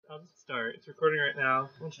How's it start? It's recording right now.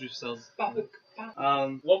 Introduce yourselves.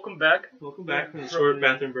 Welcome back. Welcome back from the short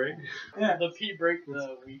bathroom break. Yeah, the pee break,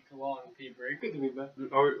 the week-long pee break. Good to be back.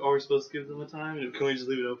 Are we supposed to give them a time? Can we just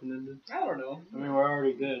leave it open-ended? I don't know. I mean, we're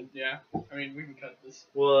already good. Yeah. I mean, we can cut this.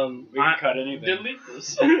 Well, We can cut anything. Delete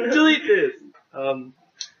this. delete this. I'm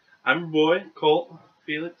your boy, Colt.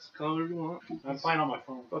 Felix, call me whatever you want. I'm fine on my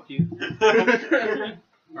phone. Fuck you.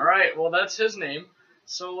 Alright, well, that's his name.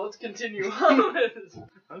 So let's continue on with this.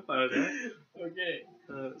 I'm fine with that. Okay.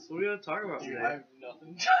 So what are we gonna talk about Dude, today? I have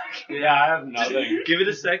nothing. Yeah, I have nothing. Give it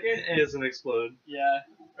a second and it's gonna explode. Yeah.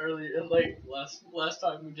 Last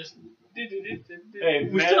time we just. Hey,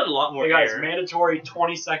 We still had a lot more hey guys, air. mandatory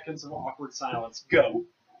 20 seconds of awkward silence. Go.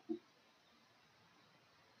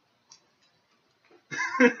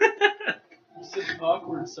 It's an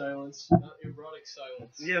awkward silence, not erotic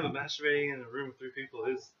silence. Yeah, but masturbating in a room with 3 people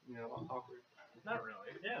is, awkward. Not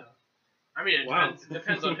really. Yeah. I mean, Wow. it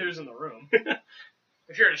depends on who's in the room.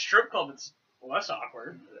 If you're at a strip club, it's less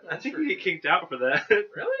awkward. I think we get kicked out for that.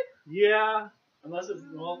 Really? Yeah. Unless it's,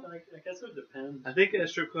 well, I guess it would depend. I think at a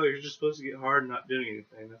strip club you're just supposed to get hard and not doing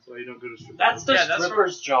anything. That's why you don't go to strip That's clubs. the Yeah, that's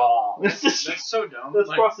stripper's job. That's so dumb. That's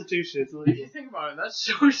Like, prostitution. It's if you illegal. think about it, that's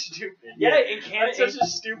so stupid. Yeah, in That's Canada, such a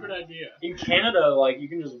stupid idea. in Canada, like, you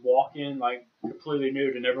can just walk in, like, completely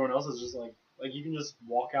nude, and everyone else is just, like, you can just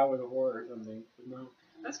walk out with a whore or something. But no.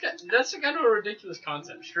 That's kind of a ridiculous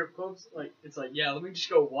concept. Strip clubs, like, it's like, yeah, let me just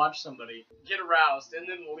go watch somebody, get aroused, and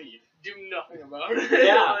then leave. Do nothing about it.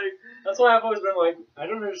 Yeah. Like, That's why I've always been like, I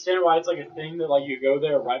don't understand why it's like a thing that like you go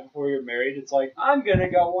there right before you're married. It's like, I'm gonna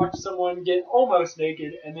go watch someone get almost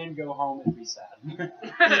naked and then go home and be sad.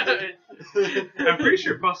 I'm pretty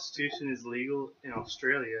sure prostitution is legal in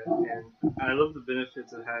Australia, and I love the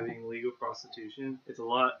benefits of having legal prostitution. It's a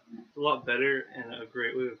lot better and a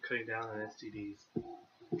great way of cutting down on STDs.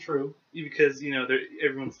 True. Because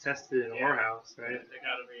everyone's tested in a Yeah. whorehouse, right?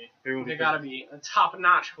 They gotta be a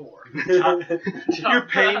top-notch whore. You're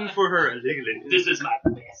paying for her illegally. This is my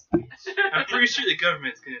best bitch. I'm pretty sure the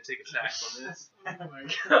government's gonna take a tax on this. Oh my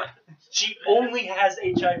god. She only has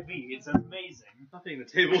HIV. It's amazing. Nothing the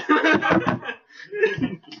table.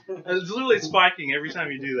 It's literally spiking every time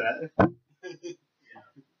you do that.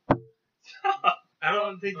 I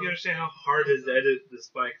don't think you understand how hard it is to edit the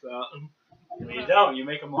spikes out. No, you don't. You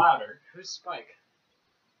make them louder. Who's Spike?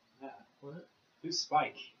 Yeah. What? Who's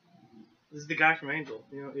Spike? This is the guy from Angel.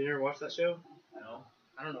 You never watched that show? No.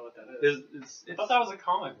 I don't know what that is. It's I thought that was a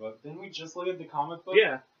comic book. Didn't we just look at the comic book?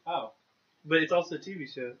 yeah, Oh. but it's also a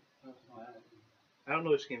TV show. Oh, wow. I don't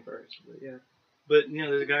know which came first, but yeah. But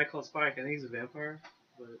there's a guy called Spike. I think he's a vampire,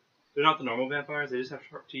 but they're not the normal vampires. They just have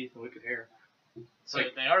sharp teeth and wicked hair. So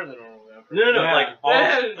they are the normal vampires. No,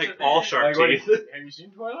 Yeah. like all sharp Like, what teeth. Have you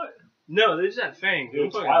seen Twilight? No, they just have fangs.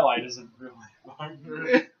 Dude, Twilight isn't really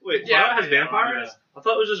fun. Wait, Yeah, Twilight has yeah, vampires? I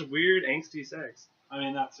thought it was just weird, angsty sex. I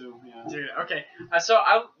mean, that too, yeah. Dude, okay. So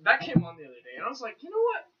that came on the other day, and I was like, you know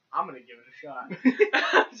what? I'm gonna give it a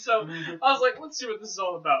shot. So I was like, let's see what this is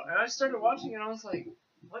all about. And I started watching, and I was like,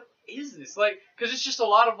 what is this? Like, because it's just a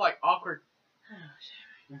lot of like awkward.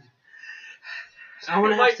 I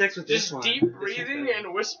want to like, have sex with this just one. deep breathing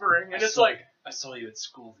and whispering, and I it's saw- like, I saw you at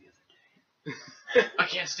school the I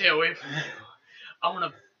can't stay away from you. I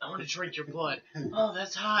wanna drink your blood. Oh,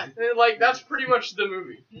 that's hot. And, like, that's pretty much the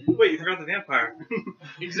movie. Wait, you forgot the vampire.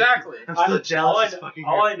 Exactly. I'm other still day. jealous.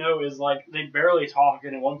 All I know is, like, they barely talk,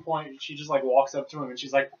 and at one point, she just, like, walks up to him, and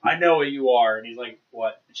she's like, I know what you are. And he's like,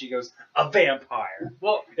 what? And she goes, a vampire.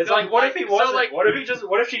 Well, It's no, like, what if he so, wasn't? like, What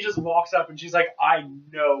if she just walks up, and she's like, I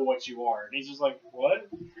know what you are. And he's just like, what?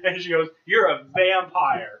 And she goes, you're a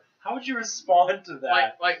vampire. How would you respond to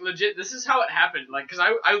that? like legit, this is how it happened. Like, cause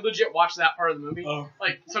I legit watched that part of the movie. Oh.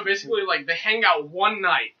 Like, so basically, like, they hang out one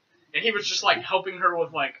night, and he was just, like, helping her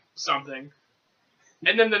with, like, something.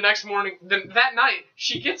 And then the next morning, that night,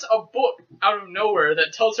 she gets a book out of nowhere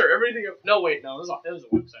that tells her everything. No, wait, no, it was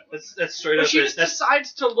a website. That's straight But up. she just That's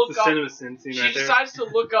decides to look the up. cinema scene She right there. decides to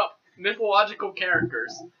look up mythological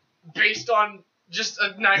characters based on just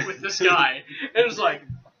a night with this guy, and it's like,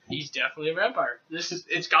 he's definitely a vampire.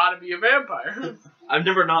 It's got to be a vampire. I've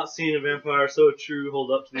never not seen a vampire so true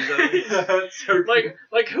hold up to these ideas. That's so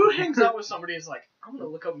like who hangs out with somebody and is like, I'm gonna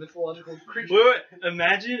look up mythological creatures Wait,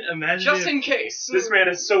 imagine just if, in case. This man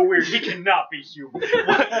is so weird. He cannot be human.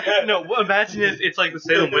 imagine if it's like the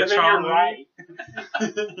Salem witch And then trial you're movie.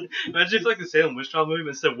 right. Imagine if like the Salem witch trial movie, but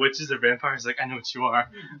instead of witches or vampires, like I know what you are,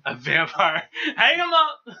 a vampire. Hang him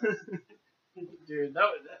up. Dude,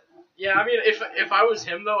 yeah. I mean, if I was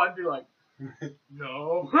him though, I'd be like,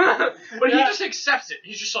 no. But he just accepts it.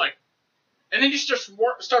 He's just like, and then he just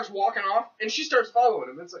starts walking off, and she starts following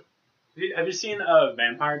him. It's like, Have you seen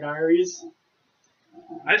Vampire Diaries?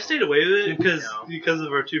 I've stayed away with it No. because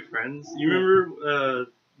of our two friends. You remember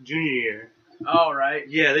junior year? Oh right.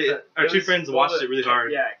 Yeah, our two friends watched it really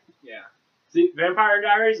hard. Yeah. See, Vampire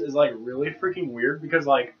Diaries is like really freaking weird because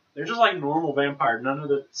like they're just like normal vampires, none of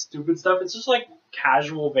the stupid stuff. It's just like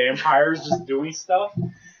casual vampires just doing stuff.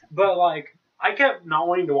 But like I kept not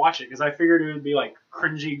wanting to watch it because I figured it would be like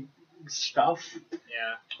cringy stuff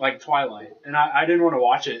Yeah. like Twilight, and I didn't want to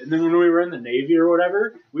watch it. And then when we were in the Navy or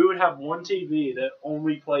whatever, we would have one TV that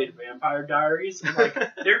only played Vampire Diaries, and like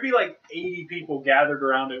there'd be like 80 people gathered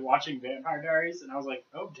around it watching Vampire Diaries, and I was like,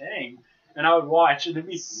 oh dang. And I would watch, and it'd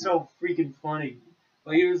be so freaking funny.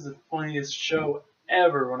 Like, it was the funniest show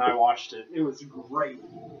ever when I watched it. It was great.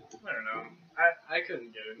 I don't know. I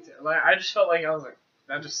couldn't get into it. Like I just felt like I was like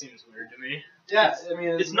that just seems weird to me. Yeah, I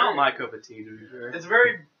mean, It's not my cup of tea, to be fair. It's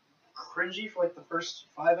very cringy for like the first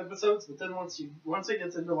 5 episodes, but then once it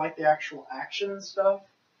gets into like the actual action and stuff,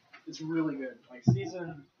 it's really good. Like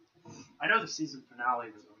I know the season finale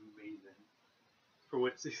was amazing. For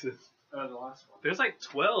which season? The last one. There's like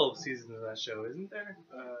 12 seasons of that show, isn't there?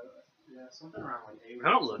 Yeah, something around like 8. I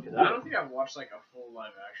don't look it I up. don't think I've watched like a full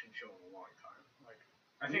live action show in a long time. Like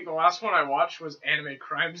I think the last one I watched was Anime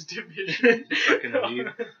Crimes Division. Fucking weed.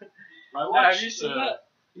 I watched, Have you seen that?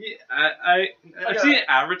 Yeah, I've seen it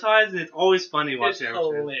advertised, and it's always funny It's watching it.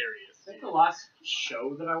 hilarious. I think the last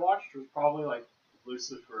show that I watched was probably like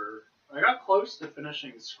Lucifer. I got close to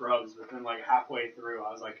finishing Scrubs, but then like halfway through,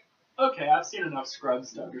 I was like, okay, I've seen enough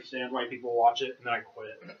Scrubs to understand why people watch it, and then I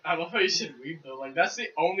quit. I love how you said weeb though. Like that's the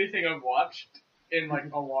only thing I've watched in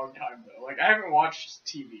like a long time though. Like I haven't watched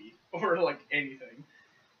TV or like anything.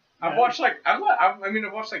 I've Yeah. watched like I've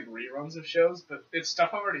watched like reruns of shows, but it's stuff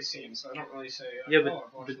I've already seen, so I don't really say. Like, Yeah, oh, but,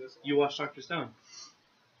 I've watched but this. you watched Dr. Stone.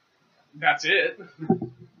 That's it.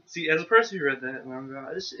 See, as a person who read that manga,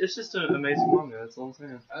 it's just an amazing manga. That's all I'm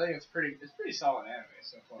saying. I think it's pretty solid anime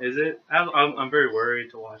so far. Is it? I'm very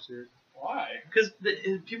worried to watch it. Why? Because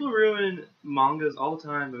people ruin mangas all the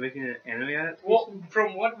time by making an anime adaptation. Well,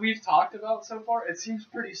 from what we've talked about so far, it seems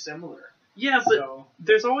pretty similar. Yeah, but So,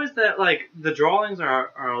 there's always that, like, the drawings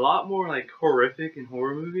are a lot more, like, horrific in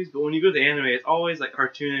horror movies, but when you go to the anime, it's always, like,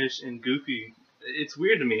 cartoonish and goofy. It's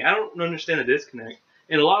weird to me. I don't understand the disconnect.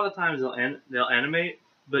 And a lot of the times they'll animate,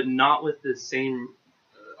 but not with the same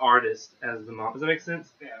artist as the manga. Does that make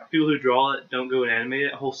sense? yeah. People who draw it don't go and animate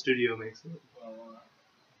it. A whole studio makes it. Well,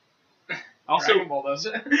 Also, Dragon Ball does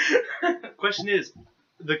it. question is,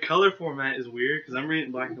 the color format is weird because I'm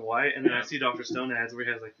reading black and white, and then I see Dr. Stone ads where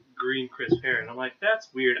he has like green crisp hair, and I'm like, that's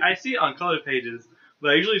weird. I see it on color pages,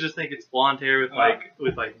 but I usually just think it's blonde hair with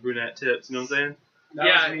like brunette tips. You know what I'm saying? That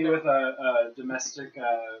Yeah, was me no. with a domestic.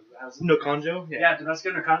 How's it? No Conjo. Yeah,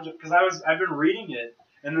 domestic no conjo. Because I've been reading it,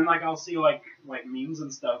 and then like I'll see like memes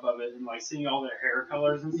and stuff of it, and like seeing all their hair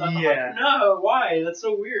colors and stuff. Yeah. I'm like, no, why? That's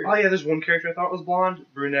so weird. Oh yeah, there's one character I thought was blonde,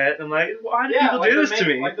 brunette. I'm like, why do people like do the this to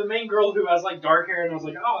main- me? Like the main girl who has like dark hair, and I was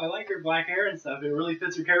like, oh, I like her black hair and stuff. It really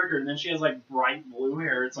fits her character. And then she has like bright blue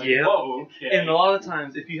hair. It's like, Yeah. whoa, okay. And a lot of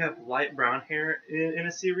times, if you have light brown hair in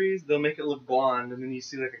a series, they'll make it look blonde, and then you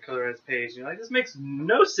see like a colorized page, and you're like, this makes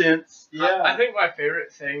no sense. yeah, I think my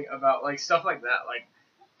favorite thing about like stuff like that, like,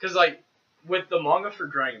 cause like with the manga for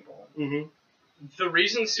Dragon Ball, Mm-hmm. the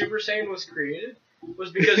reason Super Saiyan was created was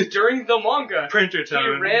because during the manga Printer he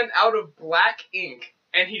time. ran out of black ink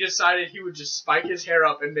and he decided he would just spike his hair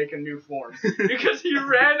up and make a new form because he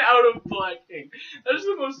ran out of black ink. That is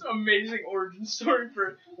the most amazing origin story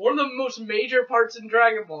for one of the most major parts in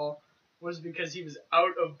Dragon Ball was because he was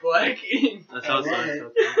out of black ink. That's how I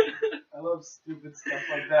love it's I love stupid stuff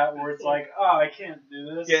like that where it's like, oh, I can't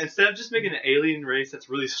do this. Yeah, instead of just making an alien race that's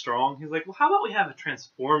really strong, he's like, well, how about we have a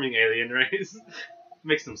transforming alien race?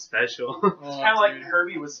 Makes them special. It's kind of like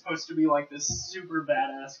Kirby was supposed to be like this super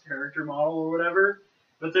badass character model or whatever,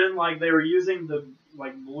 but then like they were using the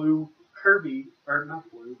like blue Kirby or not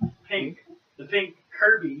blue, the pink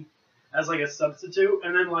Kirby as like a substitute,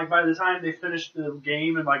 and then like by the time they finished the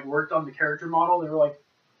game and like worked on the character model, they were like,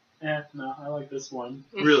 no, I like this one.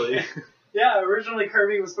 Really? Yeah, originally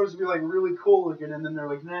Kirby was supposed to be like really cool looking, and then they're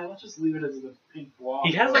like, nah, let's just leave it as the pink blob.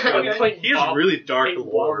 He has like Okay. he has really dark Pink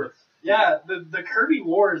lore. Yeah, the Kirby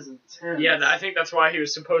war is intense. Yeah, I think that's why he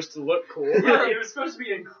was supposed to look cool. Yeah, it was supposed to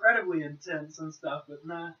be incredibly intense and stuff, but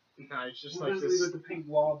nah. Nah, it's just We'll like just this leave it the pink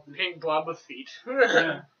blob. pink blob with feet.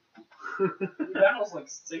 Yeah. That was like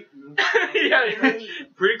Satan. Yeah,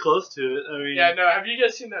 Pretty close to it. I mean, yeah, no. Have you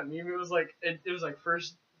guys seen that meme? It was like it was like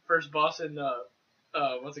first boss in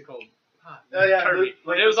what's it called? Oh, yeah, Kirby.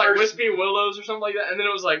 like And it was the like first- Wispy Willows or something like that, and then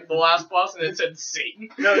it was like the last boss, and it said Satan.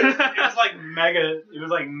 No, it was like mega. It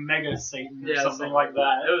was like Mega Satan or Yeah, something like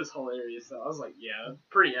that. It was hilarious. Though. I was like, yeah,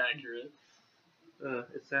 pretty accurate.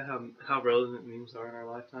 It's sad how relevant memes are in our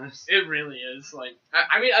lifetimes. It really is. Like,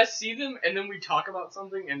 I mean, I see them, and then we talk about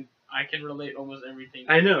something, and I can relate almost everything.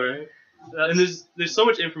 I know, right? That's, And there's so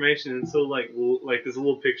much information and so like this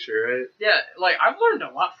little picture, right? yeah, like I've learned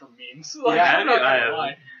a lot from memes. Like, Yeah, I'm not I gonna have.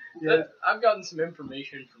 lie. Yeah. I've gotten some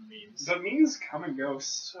information from memes. The memes come and go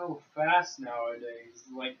so fast nowadays.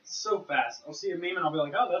 Like, so fast. I'll see a meme and I'll be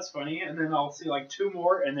like, oh, that's funny. And then I'll see like two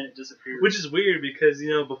more and then it disappears. Which is weird because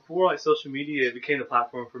before like social media became the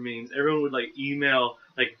platform for memes, everyone would like email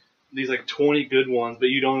like these like 20 good ones, but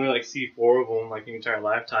you'd only like see 4 of them like your entire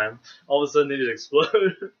lifetime. All of a sudden they just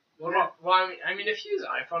explode. What about, well, I mean, if you use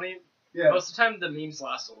iFunny, yeah, most of the time the memes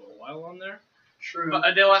last a little while on there. true.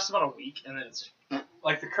 But they last about a week, and then it's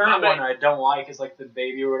Like the current My one bad. I don't like is like the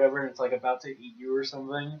baby or whatever, and it's like about to eat you or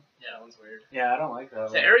something. yeah, that one's weird. Yeah, I don't like that.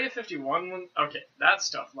 The one. Area 51 one, okay, that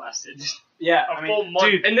stuff lasted Yeah, a I full mean, month,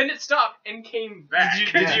 dude. and then it stopped and came back.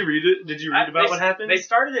 Did you read it? Did you read about they, what happened? They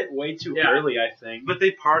started it way too Yeah. early, I think. But they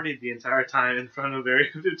partied the entire time in front of Area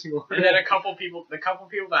 51. And then the couple people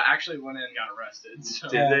that actually went in got arrested. So.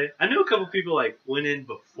 Did they? I knew a couple people like went in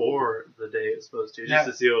before the day it was supposed to, just Yeah.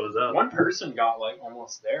 to see what was up. One person got like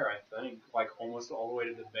almost there, I think, like almost all the way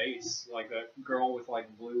to the base. Like that girl with like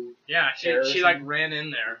blue. Yeah, she Terrorism. like ran in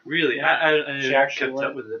there. Really, Yeah. I She never actually kept went-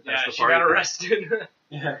 up with it. Yeah, That's the she party got thing. arrested.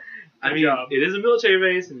 Yeah. I Good mean, job. it is a military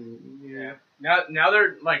base, and yeah. Now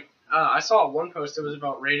they're like, I saw one post. It was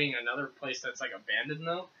about raiding another place that's like abandoned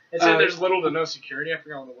though. It said there's little to no security. I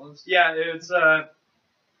forgot what it was. Yeah, it's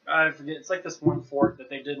I forget. It's like this one fort that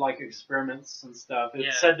they did like experiments and stuff. It's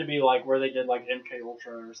Yeah. said to be like where they did like MK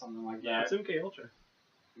Ultra or something like Yeah. that. It's MK Ultra.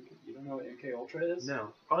 You don't know what MK Ultra is?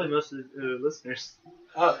 No, probably most of the listeners.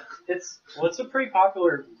 It's a pretty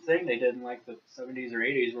popular thing they did in like the 70s or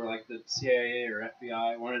 80s, where like the CIA or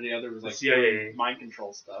FBI, one or the other, was The like CIA. doing mind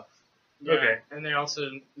control stuff. Yeah, Okay. And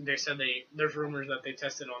they said there's rumors that they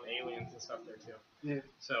tested on aliens and stuff there too. Yeah.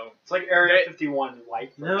 So It's like Area They- 51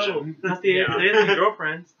 light No, version. not the Yeah. they had the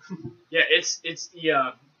girlfriends. yeah, it's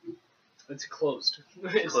closed.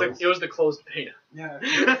 It's Closed. it was the closed beta. Yeah.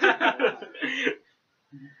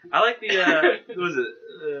 I like the what was it?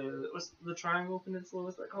 What's the Triangle Peninsula?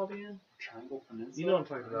 What's that called again? Triangle Peninsula. You know what I'm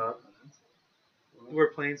talking about. Where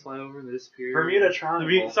planes fly over and they disappear. Bermuda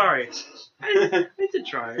Triangle. Sorry, I said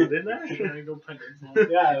triangle, didn't I? Triangle Peninsula.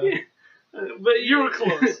 Yeah. But you were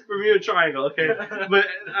close. Bermuda Triangle, okay. But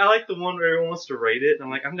I like the one where everyone wants to rate it, and I'm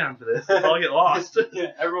like, I'm down for this. I'll get lost.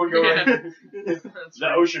 Yeah, everyone go Yeah. right. That's The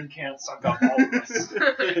right. ocean can't suck up all of us.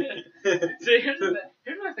 See, here's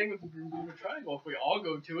my thing with the Bermuda Triangle. If we all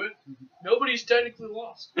go to it, nobody's technically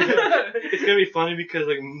lost. It's gonna be funny because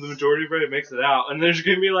like the majority of it makes it out, and there's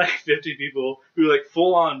gonna be like 50 people who like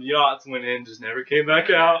full on yachts went in, just never came back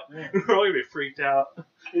out. We're all gonna be freaked out.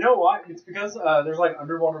 You know why? It's because there's like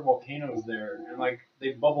underwater volcanoes there, and like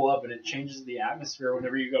they bubble up, and it changes the atmosphere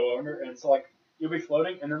whenever you go under, and so like you'll be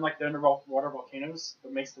floating, and then like the underwater volcanoes,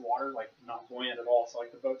 it makes the water like not buoyant at all. So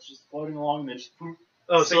like the boat's just floating along, and then just poof.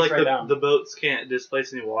 Oh, so Sinks like right down. the boats can't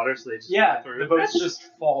displace any water, so they just Yeah, go through. the boats That's-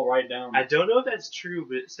 just fall right down. I don't know if that's true,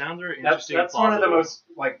 but it sounds very That's interesting. and one of the plausible. most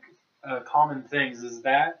like common things is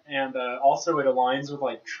that, and also it aligns with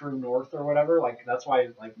like true north or whatever. Like that's why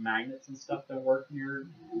like magnets and stuff don't work near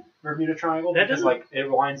Bermuda Triangle, That because doesn't- like it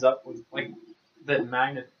lines up with like the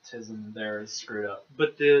magnetism there is screwed up.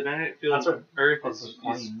 But the magnetic field That's of what Earth Plus is with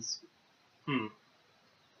planes.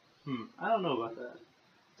 I don't know about that.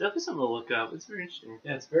 Definitely something to look up. It's very interesting.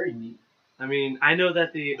 Yeah, it's very neat. I mean, I know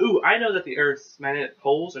that the Earth's magnetic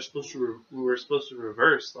poles are supposed to were supposed to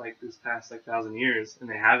reverse like this past like 1,000 years, and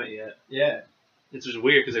they haven't yet. Yeah. It's just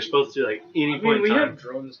weird because they're supposed to like any I point mean, we in time. have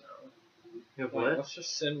drones now. You have Like, what? let's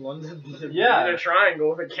just send one to the Yeah. Bermuda Triangle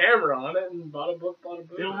with a camera on it and bada boom, bada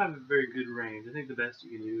boom. They don't have a very good range. I think the best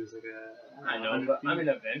you can do is like a. I know, 100 but I feet. mean,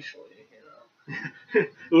 eventually, you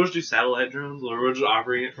We'll just do satellite drones, or we'll just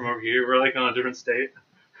operate it from over here. We're like on a different state.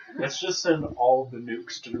 Let's just send all the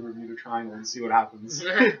nukes to the Bermuda Triangle and see what happens.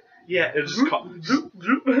 know. Yeah, it'll just call. Get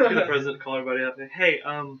the president call everybody up. Hey,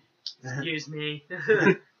 Excuse me.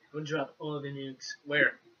 We'll drop all the nukes.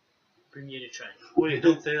 Where? Bermuda Triangle. wait,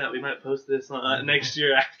 don't say that. We might post this next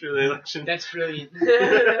year after the election. That's brilliant.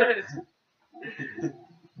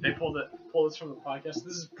 They pull this from the podcast.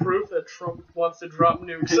 This is proof that Trump wants to drop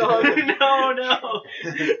nukes on. No.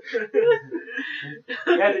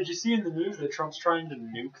 Yeah, did you see in the news that Trump's trying to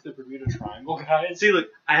nuke the Bermuda Triangle, guys? See, look,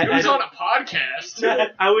 It was on a podcast.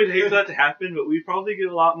 I would hate for that to happen, but we'd probably get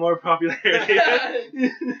a lot more popularity.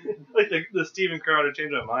 Like the Steven Crowder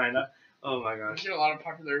changed my mind. Oh my We gosh. get a lot of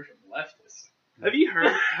popularity from leftists. Have you heard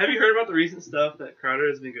about the recent stuff that Crowder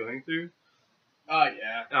has been going through? Oh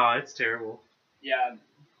yeah, Oh, it's terrible. yeah.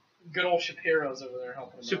 Good old Shapiro's over there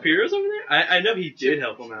helping him. Shapiro's over there? I know he did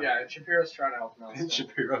help him out. Yeah, Shapiro's trying to help him out. still.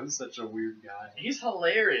 Shapiro's such a weird guy. He's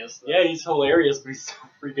hilarious though. Yeah, he's hilarious, but he's so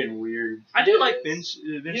freaking weird. I do He like is.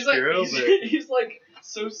 Vince He's like Shapiro, he's like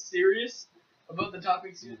so serious about the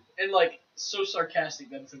topics and like so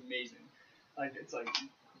sarcastic that it's amazing. Like it's like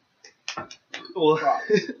but well,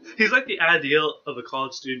 props. he's like the ideal of a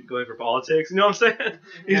college student going for politics. You know what I'm saying?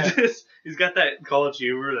 Yeah. He's got that college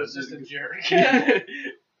humor that's He's just a jerk.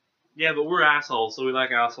 Yeah, but we're assholes, so we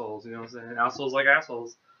like assholes. You know what I'm saying? Assholes like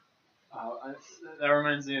assholes. That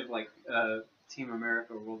reminds me of like Team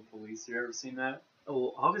America World Police. You ever seen that? Oh,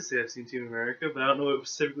 well, obviously I've seen Team America, but I don't know what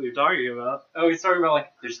specifically you're talking about. Oh, he's talking about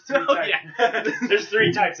like there's three Oh, types. There's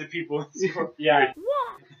three types of people. Yeah.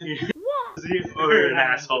 Or you're an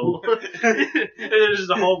asshole. And there's just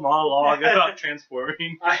a whole monologue about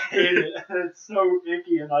transforming. I hate it. It's so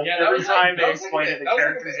icky, and like Yeah, that every was time that they was explain like it, the that was like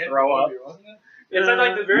characters at the end throw of up. the movie, wasn't it? It's at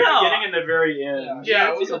like the very No. beginning and the very end. Yeah,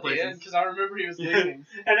 I've it was seen at the places. end because I remember he was leaving.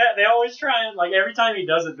 And they always try and like every time he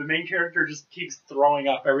does it, the main character just keeps throwing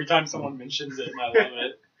up every time someone mentions it, and I love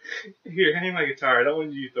it. Here, hand me my guitar. I don't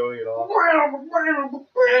want you throwing it off.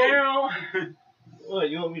 What,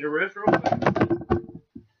 you want me to riff real quick? I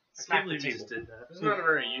Smack can't believe the you table. just did that. This is not a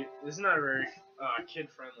very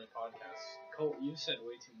kid-friendly podcast. Colt, you said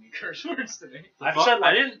way too many curse words today. I've Fuck, said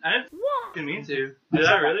like I didn't mean to. I've Did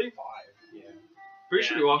said I like really? 5. Yeah. Pretty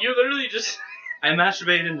sure you walked. You literally just. I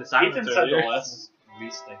masturbated into silence Ethan said the earlier.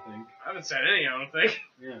 least, I think. I haven't said any, I don't think.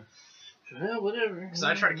 Yeah. Well, whatever. Because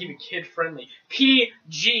I try to keep it kid-friendly.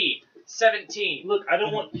 PG-17. Look, I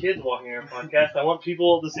don't want kids walking our podcast. I want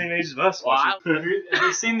people the same age as us Wow. watching. Have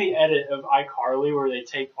you seen the edit of iCarly where they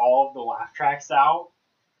take all of the laugh tracks out?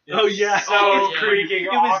 Oh, yeah. So Oh, yeah. freaking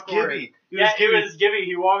It was awkward. Gibby. It was Gibby.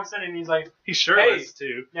 He walks in and he's like, He sure Hey. was,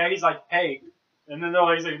 too. yeah, he's like, hey. And then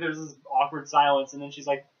he's like, there's this awkward silence. And then she's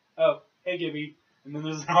like, oh, hey, Gibby. And then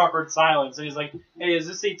there's an awkward silence. And he's like, hey, is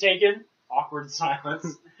this seat taken? Awkward silence.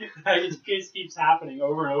 It just keeps happening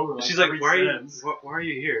over and over. She's like, every why are you? sentence. Why are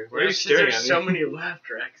you here? Why are you There's staring at there's me? so many laugh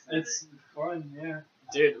tracks. It's fun, yeah.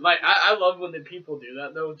 Dude, like, I love when the people do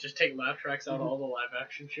that, though. Just take laugh tracks out of all the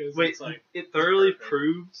live-action shows. Wait, It's like, it thoroughly perfect.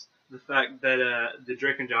 proves the fact that the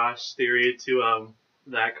Drake and Josh theory to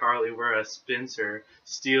that Carly, where Spencer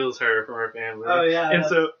steals her from her family. Oh, yeah. And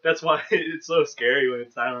so that's why it's so scary when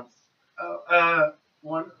it's silenced. A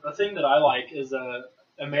thing that I like is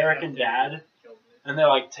American Dad. And they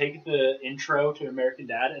like take the intro to American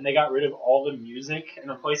Dad and they got rid of all the music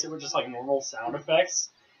and replaced it with just like normal sound effects.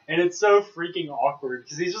 And it's so freaking awkward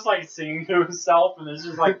because he's just like singing to himself and there's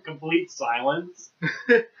just like complete silence.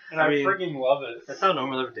 And I mean, freaking love it. That's how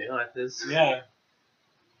normal everyday life is. Yeah.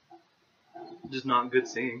 Just not good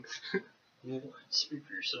singing. Speak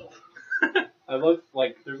for yourself. I love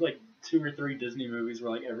like there's like 2 or 3 Disney movies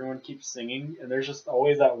where like everyone keeps singing and there's just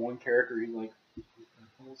always that one character who's like,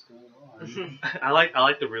 what's going on? I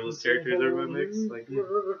like the realist characters everyone makes. Like,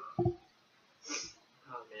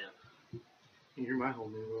 Oh, man. you're my whole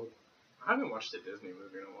new world. I haven't watched a Disney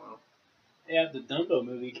movie in a while. Yeah, the Dumbo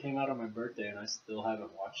movie came out on my birthday and I still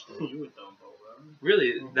haven't watched it. You would Dumbo, bro.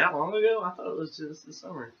 Really? That long ago? I thought it was just the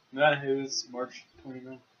summer. Nah, it was March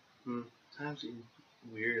 29th. Time's getting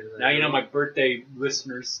weird. Now you know my birthday,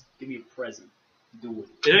 listeners. Give me a present. Do it.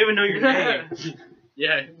 They don't even know your name.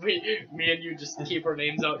 Yeah, me and you just keep our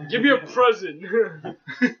names out. Give me a present.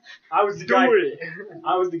 I was the Do guy. it.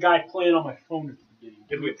 I was the guy playing on my phone at the beginning.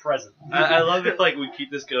 Give me a present. I love if like we keep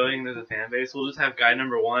this going. There's a fan base. We'll just have guy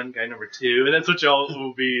number 1, guy number 2, and that's what y'all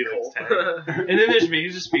will be next time. And then there's me,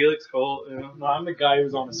 just Felix Cole. You know. No, I'm the guy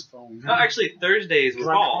who's on his phone. No, actually Thursdays with Because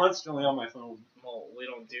I'm Paul. constantly on my phone. Well, we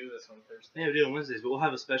don't do this on Thursday. Yeah, we do it on Wednesdays, but we'll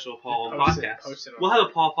have a special Paul Post it- podcast. post it on- We'll have a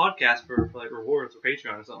Paul podcast for like rewards or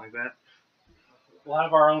Patreon or something like that. We'll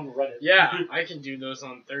have our own Reddit. Yeah, I can do those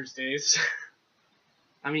on Thursdays.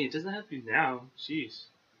 I mean, it doesn't have to be now. Jeez.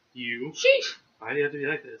 You. Sheesh. Why do you have to be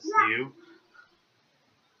like this? You.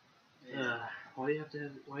 Why do you have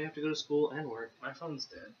to go to school and work? My phone's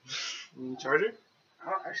dead. Charger?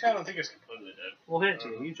 Actually, I don't think it's completely dead. Well, hand it to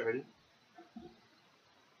you. You charge it.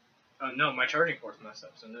 No, my charging port's messed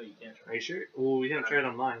up, so no, you can't Are charge. you sure? Well, we haven't tried it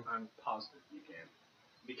online. I'm positive you can.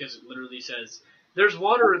 Because it literally says there's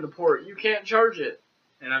water in the port. You can't charge it.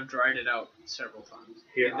 And I've dried it out several times.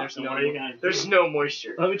 Here, There's So no, what are you gonna do? there's no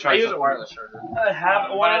moisture. let me I try use a something. wireless charger. I have a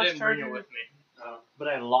But I wireless didn't bring charger, it with me. But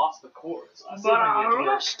I lost the cord. So I but still I didn't get to work.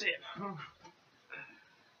 lost it.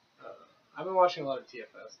 I've been watching a lot of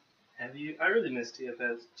TFS. Have you? I really miss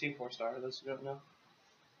TFS. Team 4 Star, those who don't know.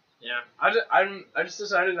 Yeah, I just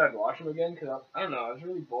decided I'd watch them again because I don't know, I was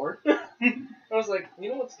really bored. I was like, you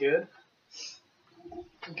know what's good?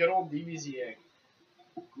 Good old DBZA.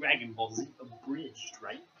 Dragon Ball Z abridged,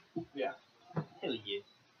 right? Yeah. Hell yeah.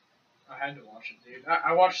 I had to watch it, dude.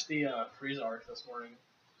 I watched the Frieza arc this morning,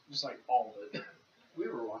 just like all of it. We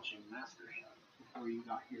were watching Master Chef before you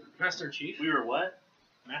got here. Master Chief. We were what?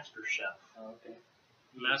 Master Chef. Oh, okay.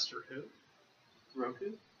 Master who?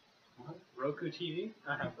 Roku? Roku TV.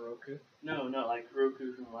 I have Roku. No, like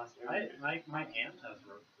Roku from last year. My aunt has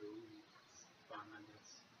Roku. It's fun,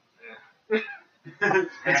 I guess.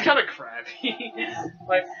 It's kind of crappy.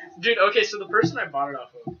 Like, dude. Okay, so the person I bought it off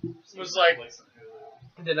of was like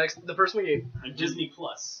the person we Disney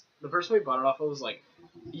Plus. the person we bought it off of was like,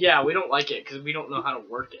 yeah, we don't like it because we don't know how to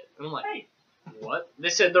work it. And I'm like, Hey. what? They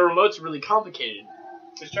said the remote's really complicated.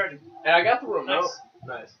 Just charging. And I got the remote.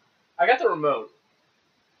 Nice. I got the remote.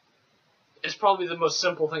 It's probably the most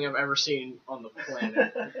simple thing I've ever seen on the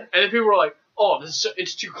planet. And then people were like, oh,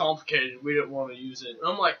 it's too complicated. We don't want to use it.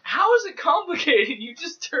 And I'm like, how is it complicated? You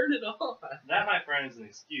just turn it on. That, my friend, is an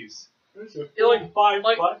excuse. It, like, five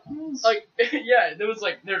like- buttons. Like, yeah,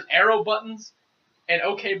 there's arrow buttons, an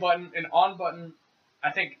OK button, an on button. I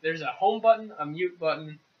think there's a home button, a mute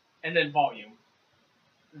button, and then volume.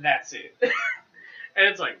 That's it. And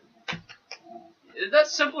it's like,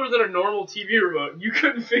 that's simpler than a normal TV remote. You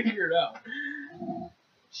couldn't figure it out.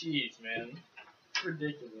 Jeez, man.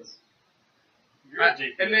 Ridiculous.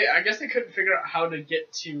 And I guess they couldn't figure out how to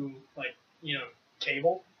get to, like,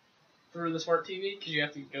 cable through the smart TV, because you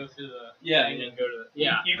have to go through the thing and go to the...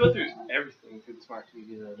 Yeah. You go through everything through the smart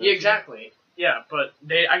TV, though. don't Yeah, you? exactly. Yeah, but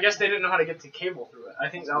I guess they didn't know how to get to cable through it. I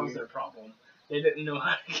think that was their problem. They didn't know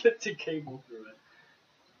how to get to cable through it,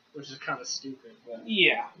 which is kind of stupid. But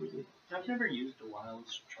Yeah. I've never used a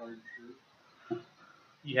wireless charger.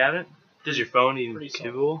 You haven't? Does your phone even Pretty solid.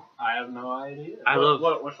 cable? I have no idea. I love.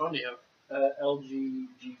 what phone do you have? LG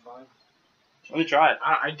G5. Let me try it.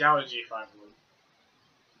 I doubt a G5 would.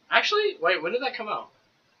 Actually, wait, when did that come out?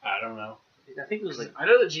 I don't know. I think it was like. I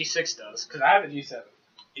know the G6 does, because I have a G7.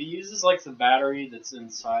 It uses like the battery that's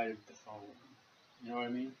inside of the phone. You know what I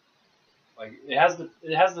mean? Like it has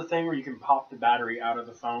the thing where you can pop the battery out of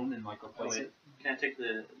the phone and like replace wait. it. Can I take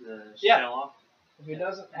the Yeah. shell off? If it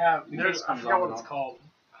doesn't have, The I case comes forgot on what and it's off. called.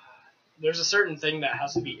 There's a certain thing that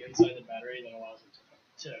has to be inside the battery that allows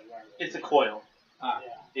it to wireless. It's a coil. Yeah,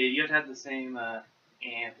 Yeah, you have to have the same ampage,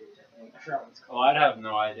 I think. I forgot what it's Oh, called. I'd have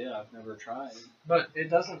no idea. I've never tried. But it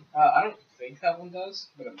doesn't. I don't think that one does,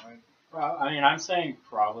 but it might. I mean, I'm saying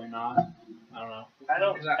probably not. I don't know. I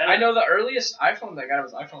don't. 'Cause I know the earliest iPhone that got it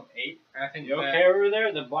was iPhone 8. And I think You that- okay over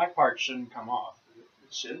there? The black part shouldn't come off.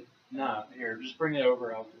 It shouldn't. No, here, just bring it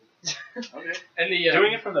over. I'll do it. Okay. And the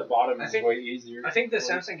Doing it from the bottom I is think- way easier. I think the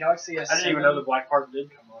Samsung Galaxy S7. I didn't even know the black part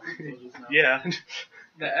did come off. until just now. Yeah.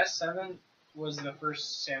 The S7 was the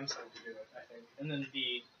first Samsung to do it, I think, and then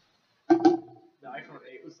the iPhone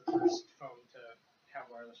 8 was the first phone to have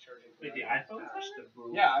wireless charging. Wait, the iPhone?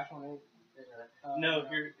 Yeah, iPhone 8. No,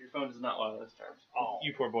 your phone does not wireless charge. Oh.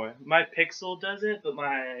 You poor boy. My Pixel doesn't, but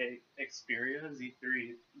my Xperia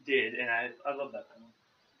Z3 did, and I love that phone.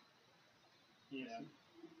 Yeah.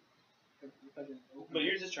 But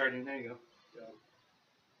yours is charging. There you go. Yeah.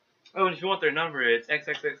 Oh, and if you want their number, it's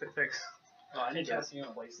XXXXX. Oh, I need to Yes.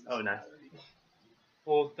 replace this. Oh, nice.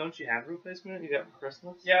 Well, don't you have a replacement you got for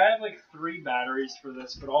Christmas? Yeah, I have like 3 batteries for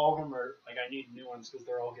this, but all of them are like I need new ones because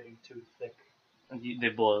they're all getting too thick. And they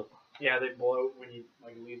blow. Yeah, they blow when you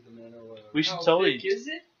like leave them in or whatever. We should How totally thick is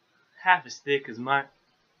it? half as thick as mine.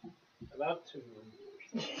 About 2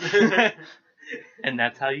 millimeters. And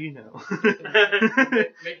that's how you know.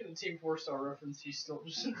 Making the Team 4-star reference, he's still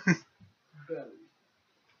just better.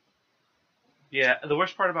 Yeah, the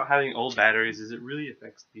worst part about having old batteries is it really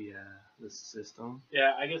affects the system.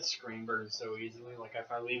 Yeah, I get screen burned so easily. Like if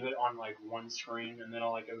I leave it on like one screen and then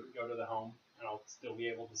I'll like go to the home and I'll still be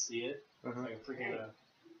able to see it. It's like a freaking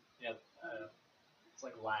it's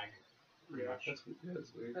like lag. Pretty much. That's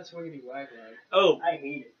weird. That's wiggity wag lag. Oh, I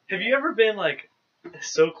hate it. have you ever been like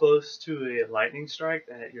so close to a lightning strike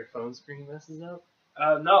that your phone screen messes up?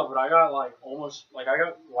 No, but I got like almost like I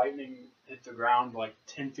got lightning hit the ground like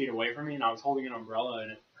 10 feet away from me, and I was holding an umbrella,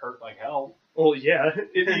 and it hurt like hell. Well, yeah.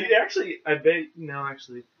 It actually, I bet no,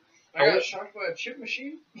 actually, I got shocked by a chip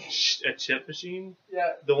machine. a chip machine,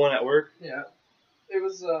 Yeah. the one at work. Yeah. It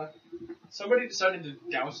was somebody decided to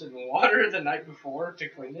douse it in water the night before to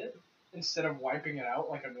clean it instead of wiping it out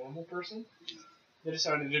like a normal person. They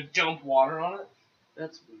decided to dump water on it.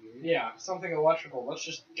 That's weird. Yeah, something electrical. Let's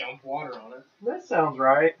just dump water on it. That sounds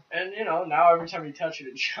right. And now every time you touch it,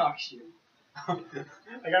 it shocks you.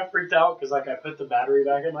 I got freaked out because like I put the battery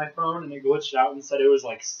back in my phone and it glitched out and said it was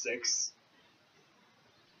like 6.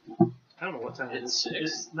 I don't know what time it It's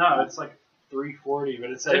is. 6. No, it's like 3:40, but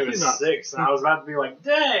it said it was Definitely not 6, and I was about to be like,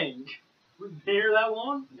 dang, we've been here that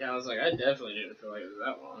long? Yeah, I was like, I definitely didn't feel like it was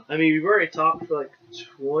that long. I mean, we've already talked for like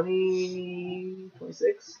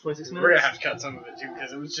 26 minutes. We're gonna have to cut some of it too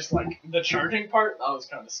because it was just like the charging part. That was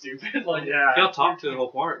kind of stupid. Like, Yeah. Y'all talk to the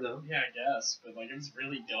whole part though. yeah, I guess, but like it was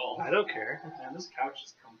really dull. I don't care. Man, this couch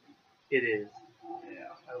is comfy. It is. Yeah,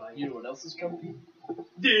 I like. You know what else is comfy?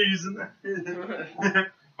 These.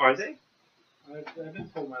 Are they? I've been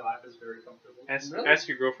told my lap is very comfortable. Ask, Really? ask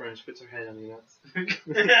your girlfriend if she puts her head on your nuts.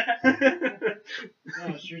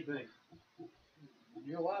 No, sure thing.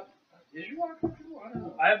 Your lap? Is your lap comfortable? I don't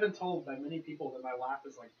know. I have been told by many people that my lap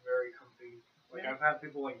is like very comfy. Like I've had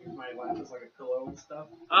people like use my lap as like a pillow and stuff.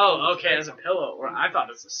 Oh, okay, as a pillow. Or I thought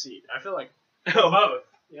it's a seat. I feel like. Both.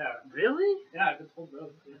 Yeah. Really? Yeah, I've been told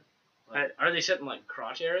both. Yeah. Are they sitting like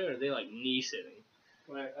crotch area or are they like knee sitting?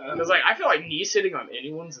 But, Because like I feel like knee sitting on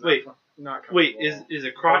anyone's Wait. not comfortable. Wait, is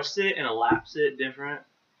a crotch sit and a lap sit different?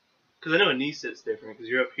 Because I know a knee sit's different because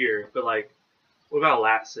you're up here, but like, what about a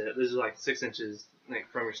lap sit? This is like 6 inches like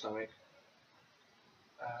from your stomach.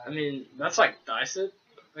 I mean, that's like thigh sit.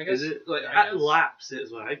 I guess. Is it like I guess. lap sit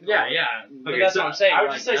is what I call Yeah, it. yeah. But Okay, that's so what I'm saying. I would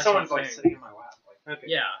like, just say that's someone's what I'm like saying. sitting in my lap. Like, Okay.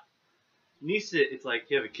 Yeah. Knee sit, it's like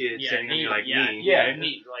you have a kid Yeah, sitting on knee, your like yeah, knee. yeah,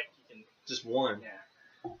 knee, like you can. Just one. Yeah.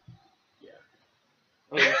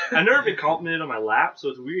 Okay. I've never been complimented on my lap, so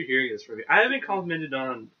it's weird hearing this from you. I haven't been complimented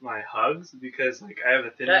on my hugs because like I have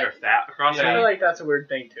a thin layer of fat across I feel me. like that's a weird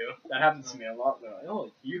thing too. That happens to me a lot. They're like,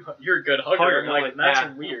 oh, you're a good hugger. Hugger, I'm like, like, that's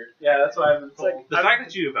yeah. weird. yeah, that's what I've been It's like- told. The fact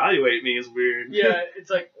that you evaluate me is weird. Yeah, it's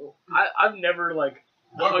like I've never like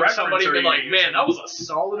What hugged reference somebody are and been you like, man, using? that was a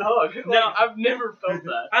solid hug. Like, No. I've never felt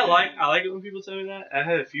that. I like it when people tell me that. I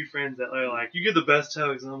had a few friends that are like, "You get the best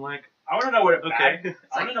hugs," and I'm like, I want to know what a "Okay." bad.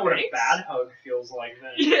 I want to know what a thanks. bad hug feels like.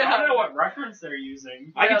 Then Yeah. I want to know what reference they're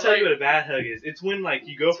using. I can Yeah, tell you like- what a bad hug is. It's when like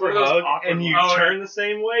you go It's for one a of those hug awkward and you ones. turn the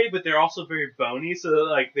same way, but they're also very bony, so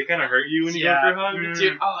like they kind of hurt you when you Yeah. go for a hug.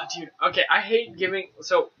 Mm. Dude, okay, I hate giving.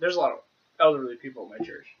 So there's a lot of elderly people at my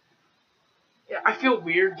church. Yeah, I feel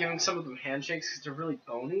weird giving some of them handshakes because they're really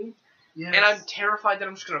bony, Yes. and I'm terrified that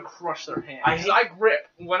I'm just gonna crush their hand. I Because I grip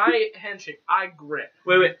when I handshake. I grip.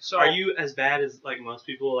 Wait. So- Are you as bad as like most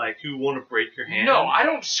people like who want to break your hand? No, I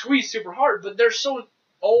don't squeeze super hard, but they're so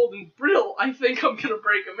old and brittle. I think I'm gonna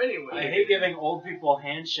break them anyway. I hate giving old people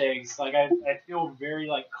handshakes. Like I feel very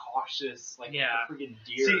like cautious. Like Yeah. a freaking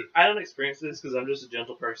deer. See, I don't experience this because I'm just a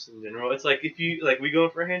gentle person in general. It's like if you like we go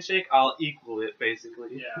for a handshake, I'll equal it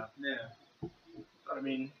basically. Yeah, yeah. I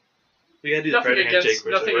mean, We gotta do the nothing Fred handshake against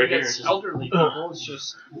version. nothing We're here against just- elderly people.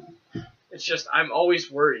 It's just I'm always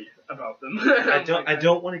worried about them. I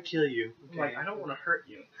don't want to kill you. I'm like, I don't want to hurt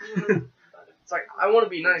you. It's like, I want to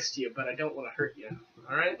be nice to you, but I don't want to hurt you.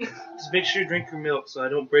 Alright? Just make sure you drink your milk so I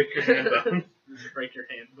don't break your hand bone. Break your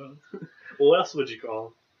hand bone. Well, what else would you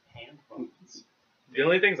call Hand bones. The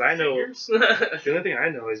only things I know, Fingers? the only thing I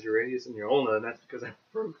know is your radius and your ulna, and that's because I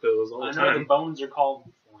broke those all I the know the time. bones are called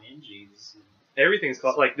phalanges. Everything's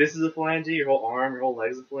called like this is a phalange, your whole arm, your whole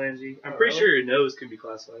leg's a phalange. I'm Oh, pretty really? sure your nose can be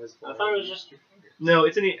classified as a I phalange. thought it was just your fingers. No,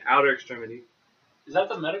 it's in the outer extremity. Is that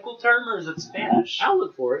the medical term or is it Spanish? I'll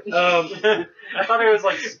look for it. I thought it was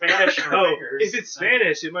like Spanish for Oh, fingers. if it's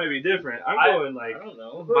Spanish, it might be different. I'm I- going I like don't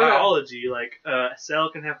know. biology. Like a cell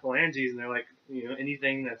can have phalanges, and they're like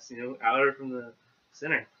anything that's outer from the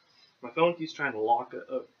center. My phone keeps trying to lock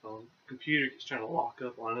up. Computer keeps trying to lock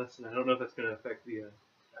up on us, and I don't know if that's going to affect the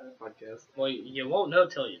podcast. Well, you won't know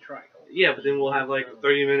till you try. Yeah, but then we'll have like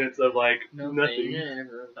 30 minutes of like nothing.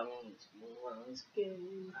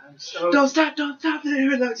 So, Don't stop there.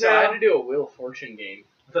 Look So I had down. to do a Wheel of Fortune game.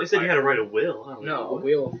 I thought you said you had to write a will. I don't know. No, a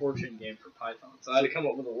Wheel of Fortune game for Python. So I had to come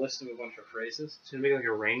up with a list of a bunch of phrases. So you make like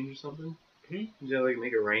a range or something? Hmm? You have like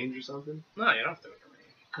make a range or something? No, you don't have to make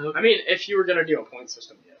a range. Okay. I mean, if you were gonna do a point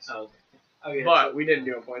system, yes. Oh. okay, But we didn't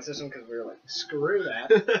do a point system because we were like, screw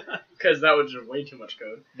that. Because that was just way too much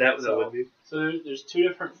code. that So- would be. so there's two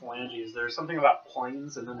different phalanges. There's something about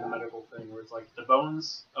planes and then the medical thing where it's like the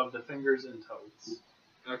bones of the fingers and toes.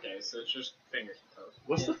 Okay, so it's just fingers and toes.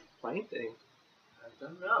 What's the plane thing? I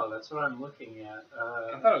don't know. That's what I'm looking at.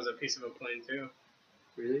 I thought it was a piece of a plane too.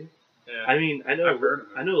 Really? Yeah. I mean, I know I've heard of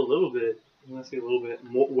it. I know a little bit Unless a little bit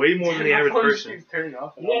more, way more than the My average phone just person. keeps turning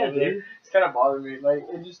off. And Yeah, all over there. dude. It's kind of bothering me. Like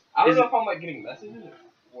it just. I don't Is know it- if I'm like getting messages.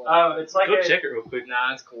 Or Oh, it's like Go a, check it real quick.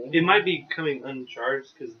 Nah, it's cool. It might be coming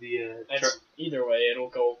uncharged because the Either way, it'll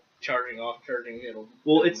go charging off, charging. It'll.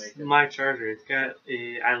 well, it'll it's make it. my charger. It's got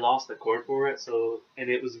a. I lost the cord for it, so and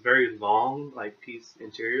it was very long, like piece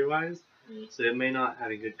interior wise, so it may not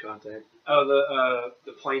have a good contact. oh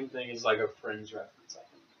the plane thing is like a Friends reference.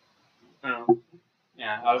 I think. Oh.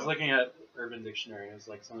 Yeah, I was looking at Urban Dictionary. It was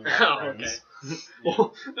like something about Oh, Friends.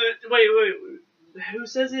 Well, wait. Who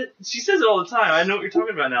says it? She says it all the time. I know what you're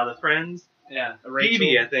talking about now. The friends. Yeah. Rachel?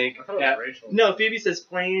 Phoebe, I think. I thought it was Yeah. Rachel. No, Phoebe says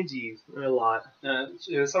flangy a lot.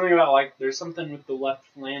 It was something about like there's something with the left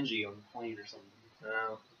phalange on the plane or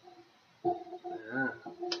something. Oh.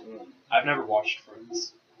 Yeah. I've never watched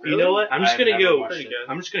Friends. You know what? I'm just I've gonna never go. watched Pretty it. good.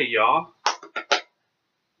 I'm just gonna yaw.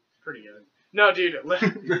 Pretty good. No, dude.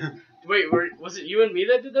 Wait, was it you and me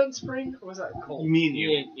that did that in spring, or was that Cole? Me and you.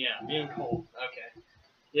 Me and Cole. Okay.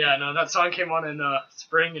 Yeah, no, that song came on in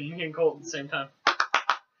spring, and me and Cole at the same time.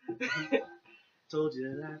 Told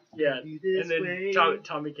you that. Yeah, Be this and then way.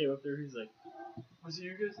 Tommy came up there. He's like, "Was it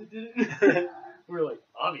you guys that did it?" We were like,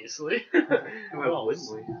 "Obviously." Why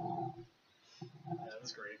wouldn't we? Yeah, that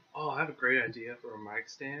was great. Oh, I have a great idea for a mic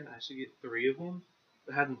stand. I should get 3 of them,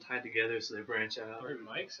 but have them tied together so they branch out. 3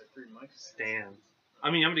 mics or 3 mics? Stands.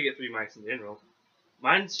 I mean, I'm gonna get 3 mics in general.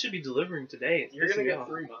 Mine should be delivering today. It's You're gonna pissing me get off.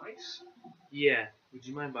 3 mics? Yeah. Would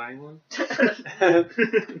you mind buying one?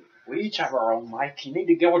 We each have our own mic. You need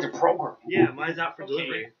to get with your program. Yeah, mine's out for Okay,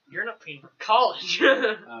 delivery. You're not paying for college.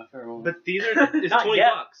 Fair enough. But these are it's Not $20.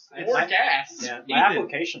 yet. It's, Or gas. Yeah, my Ethan.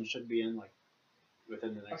 application should be in like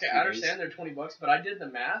within the next. Okay, few I understand they're $20, but I did the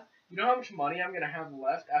math. You know how much money I'm gonna have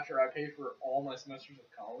left after I pay for all my semesters of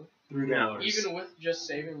college, Days. $3. even with just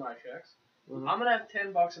saving my checks? Mhm. I'm gonna have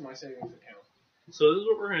 $10 in my savings account. So this is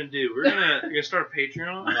what we're gonna do. We're gonna start a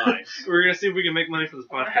Patreon. Nice. We're gonna see if we can make money for this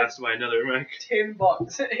podcast to buy another mic.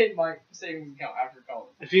 $10 in my savings account after college.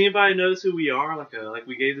 If anybody knows who we are, like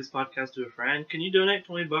we gave this podcast to a friend, can you donate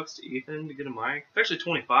 $20 to Ethan to get a mic? It's actually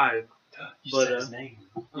 25. You But, said his name.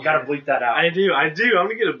 You gotta bleep that out. I do. I'm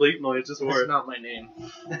gonna get a bleep noise just for That's it. not my name.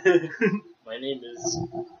 My name is.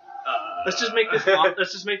 Let's just make this.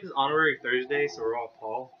 Let's just make this honorary Thursday, so we're all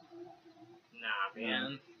Paul. Nah,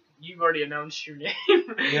 man. You've already announced your name.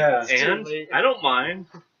 Yeah. It's too And late. I don't mind.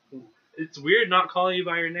 It's weird not calling you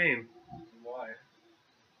by your name. Why?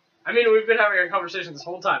 I mean, we've been having a conversation this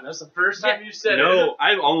whole time. That's the first time you said it. No,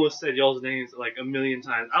 I've almost said y'all's names like a million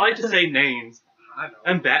times. I like to say names. I know.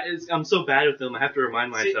 I'm bad. I'm so bad with them. I have to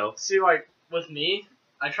remind myself. See, like, with me,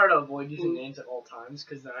 I try to avoid using names at all times,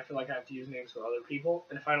 because then I feel like I have to use names for other people,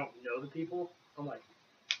 and if I don't know the people, I'm like,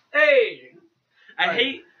 hey!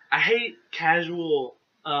 I hate casual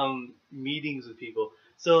meetings with people.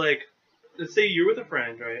 So like, let's say you're with a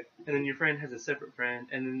friend, right? And then your friend has a separate friend,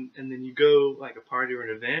 and then you go like a party or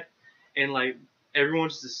an event, and like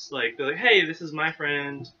everyone's just like they're like, hey, this is my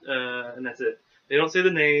friend, and that's it. They don't say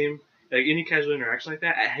the name. Like any casual interaction like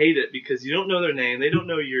that, I hate it because you don't know their name, they don't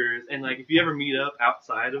know yours, and like if you ever meet up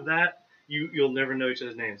outside of that, you'll never know each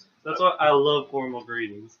other's names. That's why I love formal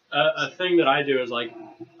greetings. A thing that I do is like,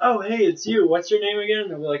 oh hey, it's you. What's your name again?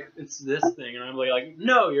 And they'll be like, it's this thing, and I'm like,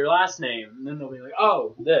 no, your last name. And then they'll be like,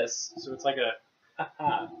 oh, this. So it's like a,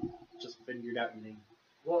 haha, just figured out your name.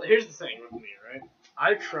 Well, here's the thing with me, right?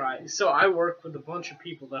 I work with a bunch of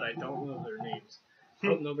people that I don't know their names.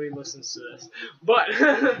 Hope nobody listens to this. But,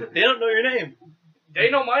 They don't know your name. they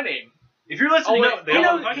know my name. If you're listening, Oh, wait, they He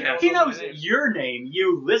don't knows, know the podcast. he knows your name.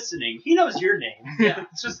 You listening. He knows your name. Yeah.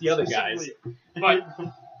 It's just the other guys. But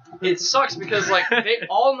it sucks because, like, they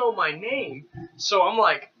all know my name, so I'm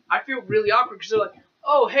like, I feel really awkward because they're like,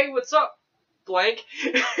 oh, hey, what's up, blank?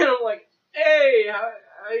 And I'm like, hey, how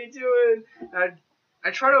you doing? And I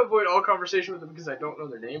try to avoid all conversation with them because I don't know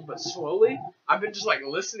their name, but slowly, I've been just, like,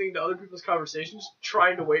 listening to other people's conversations,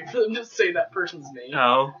 trying to wait for them to say that person's name.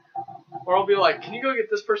 Oh. Or I'll be like, can you go get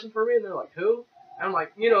this person for me? And they're like, who? And I'm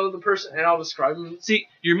like, you know, the person, and I'll describe them. See,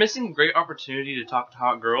 you're missing a great opportunity to talk to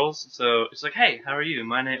hot girls. So it's like, hey, how are you?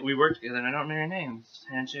 My name. We work together, and I don't know your name. Just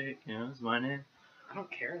handshake. You know, it's my name. I don't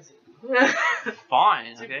care. Is it?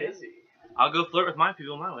 Fine. Too Okay. busy. I'll go flirt with my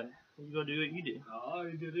people my way. You go do what you do. I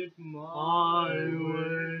did it my My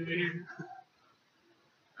way.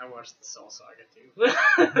 I watched the Cell Saga too.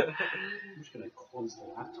 I'm just gonna close the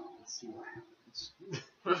laptop and see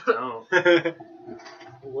what Don't. happens.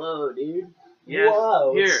 Whoa, dude. Yeah.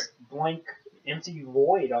 Whoa, Here. it's blank, empty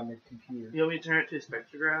void on the computer. You want me to turn it to a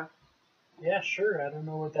spectrograph? Yeah, sure. I don't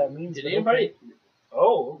know what that means. Did but anybody? okay.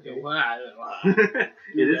 Oh, okay. Wow.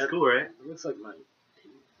 It is cool, right? It looks like my.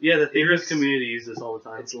 Yeah, the Thingiverse It's- community uses this all the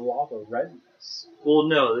time. It's lava redness. Well,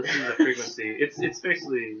 no, this is a frequency. It's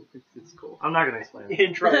basically it's cool. I'm not gonna explain it.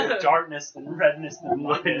 Intro with darkness and redness and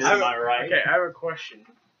lightness. Am I right? Okay, I have a question.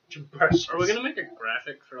 Precious. Are we gonna make a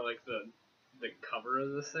graphic for like the cover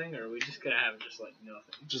of this thing, or are we just gonna have just like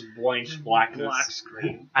nothing? Just blank blackness. Black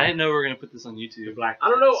screen. I didn't know we were gonna put this on YouTube. Black. I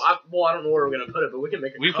don't know. I don't know where we're gonna put it, but we can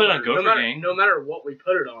make a We cover. put it on Gopher no matter, Gang. No matter what we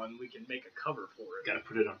put it on, we can make a cover for it. Gotta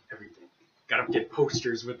put it on everything. Gotta get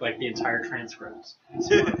posters with like the entire transcripts.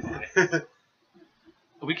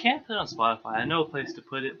 We can't put it on Spotify. I know a place to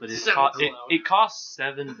put it, but SoundCloud. it costs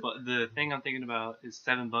 $7. But the thing I'm thinking about is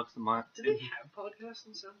 $7 a month. Do they have podcasts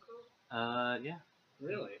on SoundCloud? Yeah.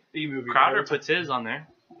 Really? B-movie. Crowder puts his on there.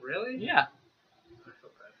 Really? Yeah. I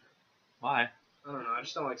feel bad. Why? I don't know. I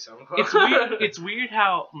just don't like SoundCloud. It's weird. It's weird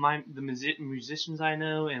how the musicians I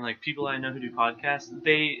know and like people I know who do podcasts,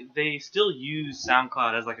 they still use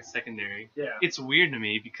SoundCloud as like a secondary. Yeah. It's weird to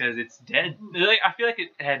me because it's dead. Like I feel like it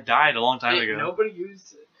had died a long time ago. Nobody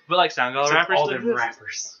used it. But like SoundCloud It's like rappers all still them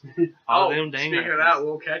exist. rappers. All them dang speaking of rappers. that,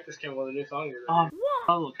 Lil Cactus came with a new song. Oh,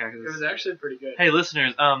 Little It Cactus. was actually pretty good. Hey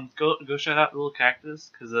listeners, go shout out Little Cactus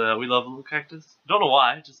because we love Little Cactus. Don't know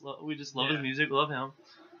why, we just love his Yeah. music, love him.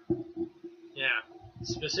 Yeah.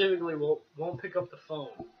 Specifically, won't pick up the phone.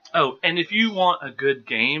 Oh, and if you want a good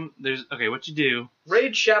game, there's what you do.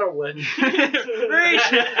 Raid Shadow Legends.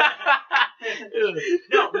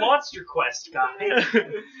 No, Monster Quest, guy.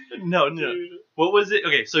 no. Dude. What was it?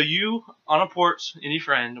 Okay, so you on a porch, any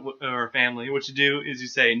friend or family, what you do is you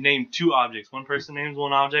say name two objects. One person names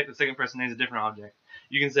one object, the second person names a different object.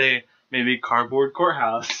 You can say maybe cardboard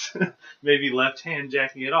courthouse, maybe left hand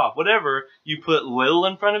jacking it off, whatever. You put Lil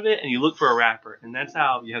in front of it and you look for a rapper, and that's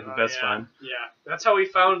how you have the best yeah. fun. Yeah, that's how we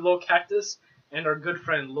found Lil Cactus and our good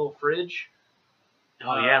friend Lil Fridge.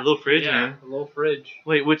 Oh yeah, Lil Fridge, Yeah, man. Lil Fridge.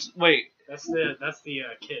 Wait, That's the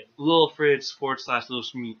kid. Lil Fridge / Lil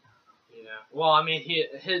Schmeat. Yeah. Well, I mean,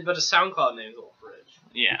 but his SoundCloud name's Lil Fridge.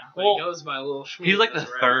 Yeah. But Well, he goes by Lil Schmeat. he's like the as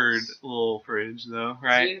a third rapper. Lil Fridge, though,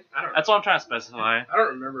 right? See? I don't know. That's what I'm trying to specify. I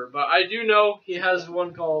don't remember, but I do know he has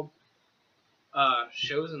one called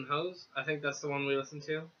Shows and Hoes. I think that's the one we listen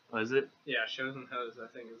to. What is it? Yeah, Shows and Hoes, I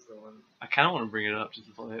think is the one. I kind of want to bring it up just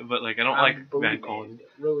to play it, but like I don't I'm like booty bad man, quality.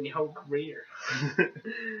 Ruin your whole career.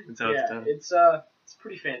 That's how it's done. It's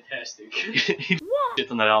pretty fantastic. He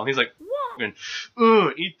shits on that album. He's like,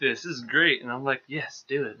 eat this. This is great. And I'm like, yes,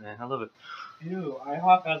 do it, man. I love it. Ew,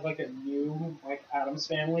 IHOP has like a new like Addams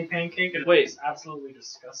Family pancake, and Wait. it's absolutely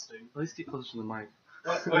disgusting. At least get closer to the mic.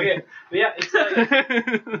 Okay, but yeah, it's like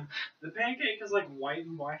Let the pancake is like white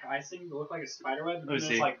and black icing to look like a spider web, Let but me then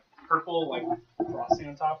see. it's like purple like frosting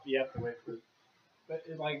on top. You have to wait for. But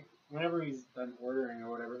it, like whenever he's done ordering or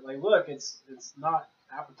whatever, like look, it's not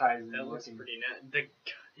appetizing. That looks looking. pretty nice.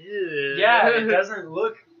 Ew. Yeah, it doesn't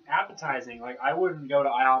look appetizing. Like I wouldn't go to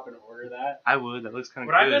IHOP and order that. I would. That looks kind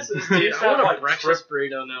of What I good. miss is Dude, used to I have, want a like, breakfast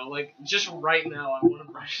burrito now. Like, just right now, I want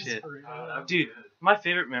a breakfast Shit. burrito. Dude, my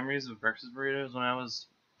favorite memories of breakfast burritos when I was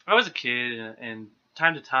a kid, and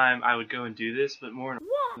time to time I would go and do this, but more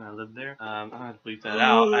when I lived there. I had to bleep that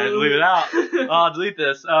out. I had to leave it out. Oh, I'll delete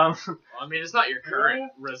this. Well, I mean, it's not your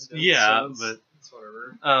current residence. Yeah, so but it's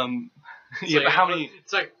whatever. yeah, like, but how many?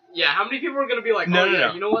 It's like, yeah, how many people are gonna be like, No, oh no, yeah,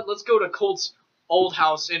 no. you know what? Let's go to Colt's old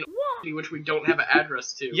house in which we don't have an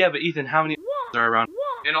address to. Yeah, but Ethan, how many are around?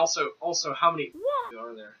 And also, how many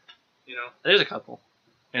are there? You know? There's a couple.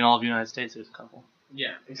 In all of the United States, there's a couple.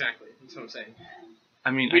 Yeah, exactly. That's what I'm saying.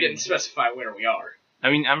 I mean, We didn't specify where we are.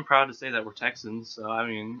 I'm proud to say that we're Texans, so I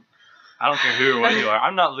mean, I don't care who or what you are.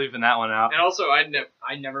 I'm not leaving that one out. And also,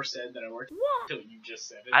 I never said that I worked until you just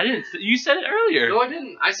said it. I didn't. You said it earlier, No, I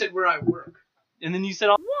didn't. I said where I work. and then you said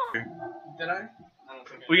all. Did I? I don't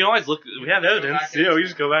think I We can always look. We have evidence. Yeah, we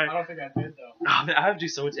just go I back. don't think I did though. Oh, man, I have to do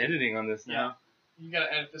so much editing on this now. You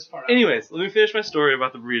gotta edit this part out. Anyways, let me finish my story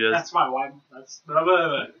about the burritos. That's my life.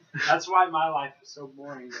 That's why my life is so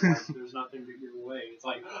boring. Like, there's nothing to give away. It's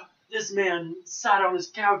like this man sat on his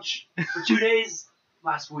couch for 2 days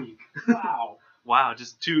last week. Wow. Wow,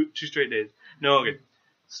 just two straight days. No, okay.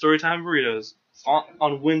 Story time burritos.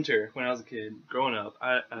 On winter, when I was a kid, growing up,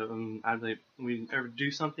 I'd like, we'd ever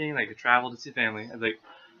do something, like a travel to see family. I'd be like,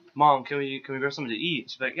 Mom, can we grab something to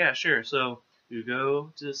eat? She'd be like, yeah, sure. So we would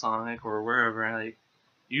go to Sonic or wherever, and like,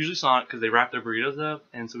 usually Sonic, because they wrap their burritos up,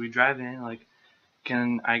 and so we drive in, like,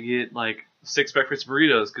 can I get like 6 breakfast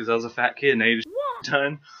burritos? Because I was a fat kid and I ate a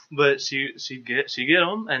ton. But she'd get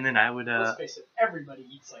them, and then I would Let's face it, everybody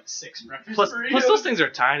eats like 6 breakfast plus burritos. those things are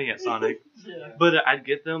tiny at Sonic. Yeah. But I'd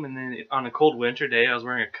get them, and then on a cold winter day, I was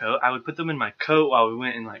wearing a coat. I would put them in my coat while we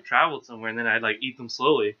went and like traveled somewhere, and then I'd like eat them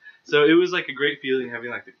slowly. So it was like a great feeling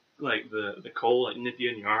having like like the cold like nip you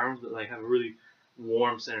in your arms, but like have a really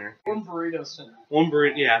warm center. One burrito center. One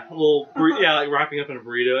burrito, yeah, a little burrito, yeah, like wrapping up in a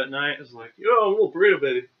burrito at night. It's like, yo, a little burrito,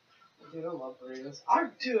 baby. Dude, I love burritos.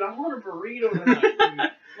 Dude, I want a burrito tonight,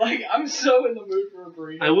 dude. Like, I'm so in the mood for a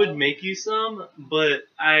burrito. I would make you some, but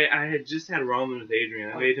I had just had ramen with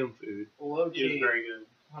Adrian. I made him food. Low He was key. very good.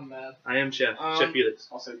 I'm mad. I am Chef Felix.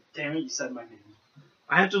 Also, damn it, you said my name.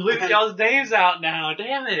 I have to leave y'all's names out now.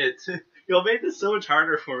 Damn it! Y'all made this so much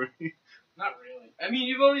harder for me. Not really. I mean,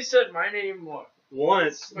 you've only said my name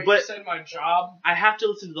Once, but but you said my job. I have to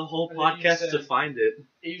listen to the whole And then you podcast said- to find it.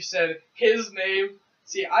 You said his name.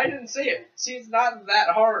 See, I didn't say it. See, it's not that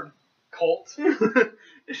hard, Colt.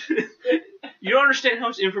 You don't understand how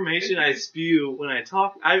much information I spew when I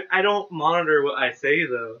talk. I don't monitor what I say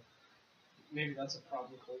though. Maybe that's a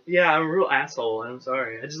problem, Colt. Yeah, I'm a real asshole. I'm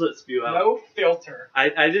sorry. I just let it spew out. No filter.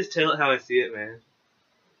 I just tell it how I see it, man.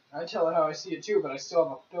 I tell it how I see it too, but I still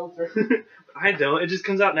have a filter. I don't. It just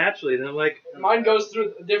comes out naturally. And I'm like, Mine goes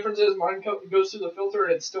through. The difference is mine goes through the filter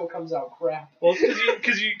and it still comes out crap. well,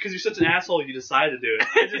 because you're such an asshole, you decide to do it.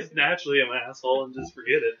 I just naturally am an asshole and just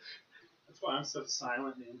forget it. That's why I'm so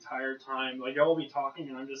silent the entire time. Like, y'all will be talking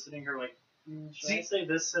and I'm just sitting here like, should I say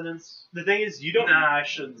this sentence? The thing is, you don't. Nah, I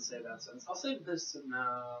shouldn't say that sentence. I'll say this. No,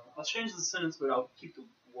 I'll change the sentence, but I'll keep the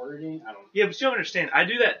wording. I don't know. Yeah, but you don't understand. I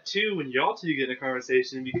do that too when y'all two get in a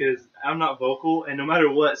conversation because I'm not vocal, and no matter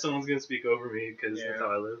what, someone's gonna speak over me because Yeah. that's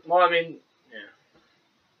how I live. Well, I mean,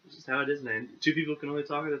 It's just how it is, man. Two people can only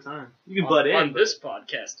talk at a time. You can butt in. on but this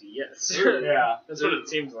podcast, yes. Yeah. That's what it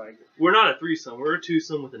seems like. we're not a threesome. We're a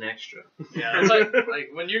twosome with an extra. Yeah, it's like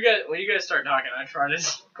when you guys start talking, I try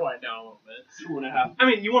to quiet down a little bit. 2.5. I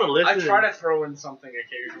mean, you want to I listen. try to throw in something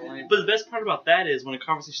occasionally. But the best part about that is when a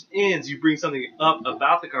conversation ends, you bring something up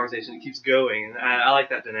about the conversation. It keeps going, and I like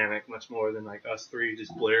that dynamic much more than like us three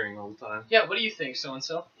just blaring all the time. Yeah, what do you think, so and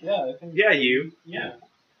so? Yeah, I think. Yeah, you. Yeah.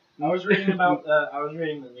 I was reading about. I was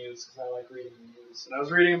reading the news because I like reading the news, and I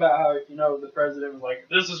was reading about how the president was like,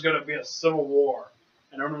 "This is going to be a civil war,"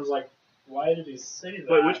 and everyone was like, "Why did he say that?"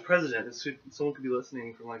 Wait, which president? Someone could be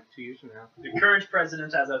listening from like 2 years from now. The current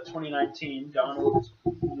president as of 2019, Donald,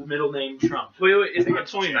 the middle name Trump. Wait, it's think not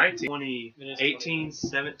it's 2019. 2018,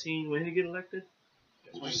 17. When did he get elected?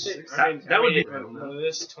 That would be- No,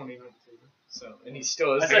 this is 2019. So, and he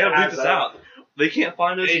still is. I I said gotta bleep as this of. out. They can't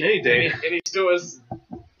find us in any day. and he still is.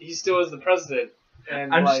 He still is the president.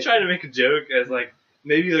 And I'm like, just trying to make a joke as like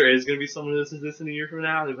maybe there is gonna be someone who listens to this in a year from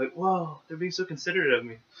now. They're like, whoa, they're being so considerate of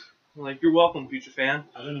me. I'm like, you're welcome, future fan.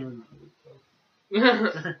 I don't even.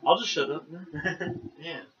 I'll just shut up.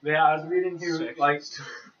 yeah. Yeah, I was reading here like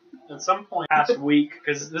at some point last week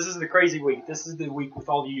because this is the crazy week. This is the week with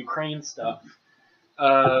all the Ukraine stuff.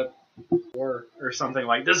 War or something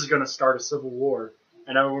like this is going to start a civil war,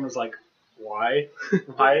 and everyone was like, "Why?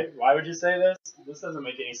 Why would you say this? This doesn't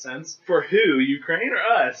make any sense." For who? Ukraine or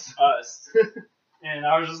us? Us. And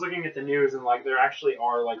I was just looking at the news, and like there actually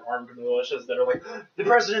are like armed militias that are like, "The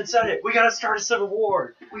president said it. We got to start a civil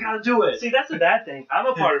war. We got to do it." See, that's a bad thing. I'm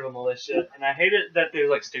a part of a militia, and I hate it that there's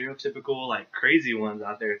like stereotypical, like crazy ones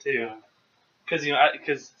out there too. Yeah.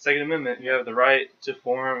 Because Second Amendment, you have the right to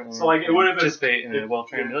form and So, like, it would have been- participate in a if-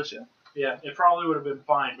 well-trained yeah. militia. Yeah, it probably would have been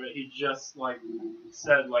fine, but he just like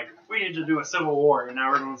said like we need to do a civil war, and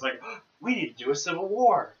now everyone's like, we need to do a civil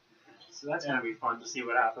war. So that's gonna be fun to see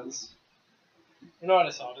what happens. You know what I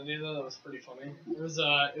saw today though? That was pretty funny. It was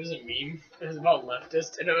a meme. It was about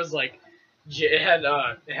leftist, and it was like, it had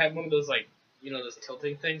one of those like those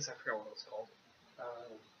tilting things. I forgot what it was called.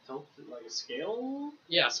 Tilt like a scale.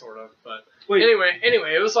 Yeah, sort of. But Wait,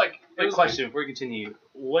 anyway, it was like wait, question before we continue.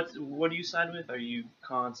 What do you side with? Are you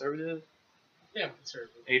conservative? Yeah,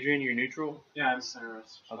 conservative. Adrian, you're neutral? Yeah, I'm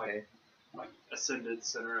centrist. Okay. Like ascended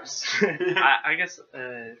centrist. I guess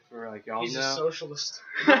for like y'all He's a know. socialist.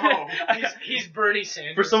 No. he's Bernie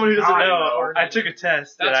Sanders. For someone who doesn't I know, know. I took a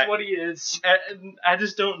test. That's what he is. I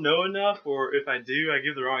just don't know enough, or if I do, I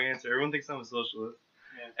give the wrong answer. Everyone thinks I'm a socialist.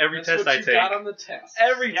 Yeah. Every That's test what I you take. got on the test.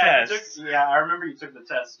 Every Yeah, test. I remember you took the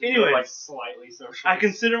test. You were, Anyways. like slightly socialist. I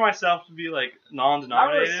consider myself to be like not really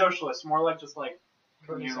non-denominated. socialist, more like just like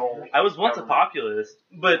Bernie communal. Sanders. I was once a government. populist,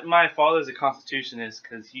 but my father's a constitutionist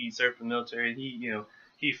because he served in the military and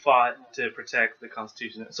he fought to protect the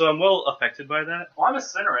Constitution. So I'm well affected by that. Well, I'm a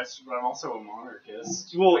centrist, but I'm also a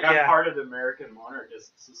monarchist. Well, like, I'm yeah. part of the American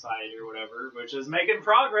Monarchist Society or whatever, which is making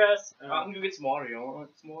progress. I'm gonna get some water. You want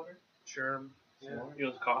some water? Sure. Yeah. You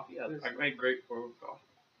want some coffee? I make great for coffee.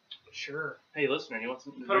 Sure. Hey, listener, you want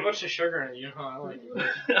some? Put a bunch of sugar in it. You know how I like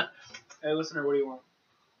it. Hey, listener, what do you want?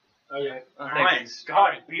 Okay. Oh, Alright. thanks.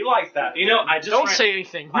 God, be like that. You know, I just Don't ran, say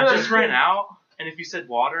anything. I just ran out, And if you said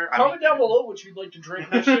water, Comment down below what you'd like to drink.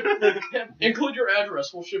 We'll ship it. Include your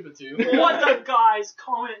address. We'll ship it to you. What up, guys?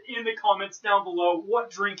 Comment in the comments down below what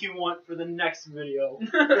drink you want for the next video.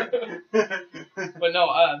 But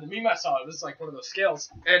no, the meme I saw, it was like one of those scales,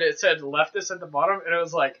 and it said leftist at the bottom, and it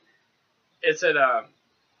was like, it said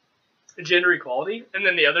gender equality, and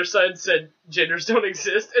then the other side said genders don't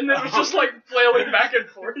exist, and then it was just like flailing back and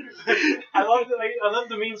forth. I love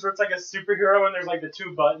the memes where it's like a superhero and there's like the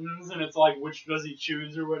two buttons and it's like which does he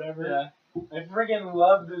choose or whatever. Yeah, I freaking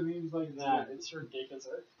love the memes like that. It's ridiculous.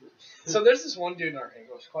 so there's this one dude in our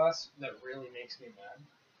English class that really makes me mad.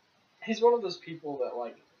 He's one of those people that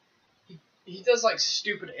like, he does like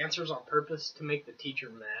stupid answers on purpose to make the teacher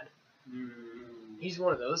mad. He's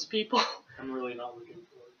one of those people. I'm really not looking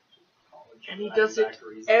forward to college. And he does it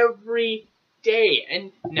every day.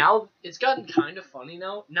 And now it's gotten kind of funny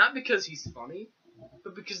now. Not because he's funny,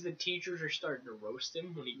 but because the teachers are starting to roast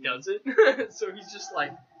him when he does it. So he's just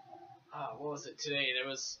like, what was it today? There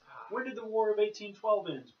was... when did the War of 1812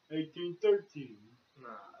 end? 1813.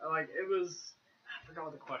 Like, it was... I forgot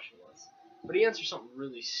what the question was. But he answered something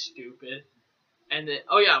really stupid. And then,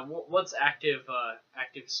 oh yeah, what's active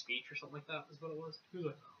speech or something like that is what it was. He was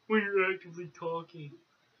like, when you're actively talking.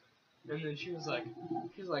 And then she was like,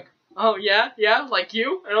 oh yeah, like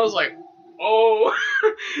you? And I was like, oh.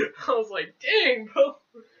 I was like, dang, bro.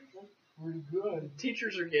 Pretty good.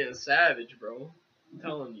 Teachers are getting savage, bro. I'm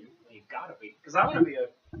telling you. You gotta be. Because I want to be a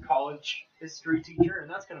college history teacher, and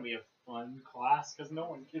that's gonna be a fun class, because no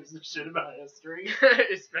one gives a shit about history.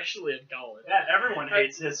 Especially in college. Yeah, everyone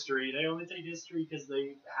hates history. They only take history because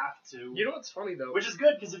they have to. You know what's funny, though? Which is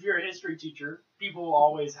good, because if you're a history teacher, people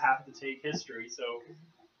always have to take history, so you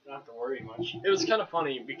don't have to worry much. It was kind of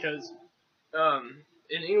funny, because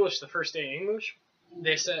in English, the first day of English,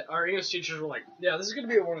 they said, our English teachers were like, yeah, this is going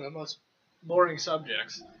to be one of the most boring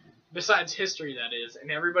subjects. Besides history, that is. And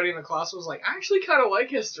everybody in the class was like, I actually kind of like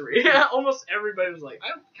history. Almost everybody was like,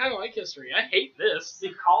 I kind of like history. I hate this.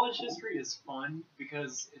 See, college history is fun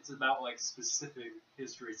because it's about, like, specific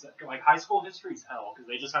history. Like, high school history is hell because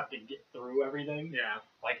they just have to get through everything. Yeah.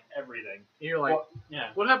 Like, everything. And you're like, well,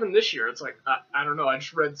 yeah. What happened this year? It's like, I don't know. I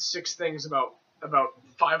just read 6 things about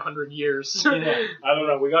 500 years. Yeah. I don't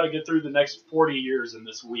know. We got to get through the next 40 years in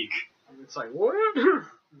this week. It's like, what?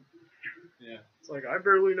 Yeah. It's like, I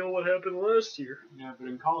barely know what happened last year. Yeah, but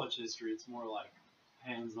in college history, it's more like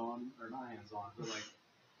hands-on, or not hands-on, but like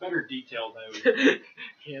better detailed, I would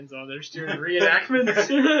Hands-on, they're just doing reenactments.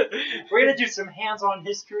 We're going to do some hands-on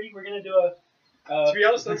history. We're going to do to be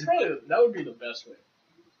honest, that would be the best way.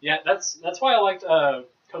 Yeah, that's why I liked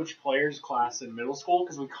Coach Player's class in middle school,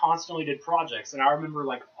 because we constantly did projects, and I remember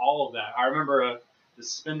like all of that. I remember the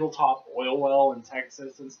Spindletop oil well in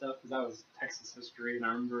Texas and stuff, because that was Texas history, and I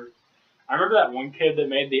remember that one kid that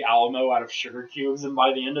made the Alamo out of sugar cubes, and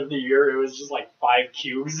by the end of the year, it was just like 5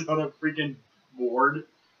 cubes on a freaking board.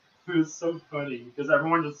 It was so funny, because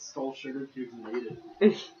everyone just stole sugar cubes and ate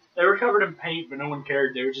it. They were covered in paint, but no one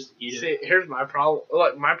cared. They would just eat See, it. here's my problem.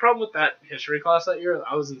 Like, my problem with that history class that year,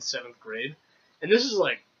 I was in 7th grade, and this is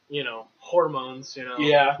like, hormones,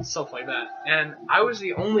 Yeah. stuff like that. And I was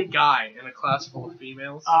the only guy in a class full of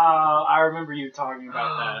females. I remember you talking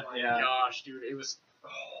about that. Oh my Yeah. gosh, dude, it was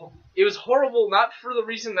horrible. Not for the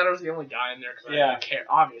reason that I was the only guy in there, because I didn't care.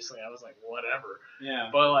 Obviously, I was like, whatever. Yeah.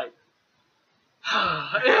 But like,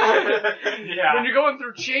 Yeah. when you're going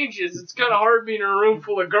through changes, it's kind of hard being in a room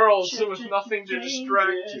full of girls with nothing to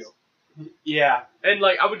distract you. Yeah. And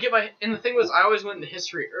like, I would get and the thing was, I always went into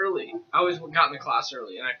history early. I always got in the class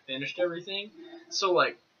early, and I finished everything. So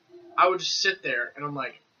like, I would just sit there, and I'm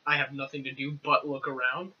like, I have nothing to do but look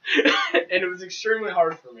around, and it was extremely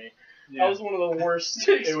hard for me. Yeah. That was one of the worst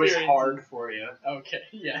It was experiences. hard for you. Okay,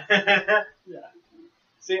 yeah. Yeah.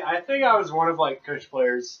 See, I think I was one of like Coach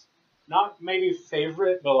Player's, not maybe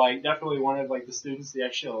favorite, but like definitely one of like the students they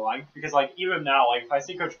actually liked, because like even now, like if I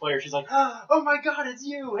see Coach Player, she's like, oh my God, it's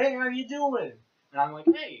you. Hey, how you doing? And I'm like,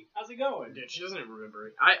 hey, how's it going? Dude, she doesn't even remember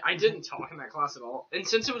it. I didn't talk in that class at all. And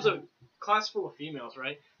since it was a class full of females,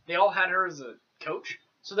 right, they all had her as a coach,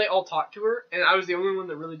 so they all talked to her, and I was the only one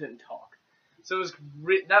that really didn't talk. So it was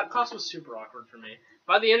that class was super awkward for me.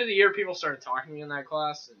 By the end of the year, people started talking to me in that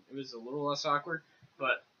class, and it was a little less awkward,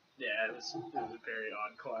 but yeah, it was a very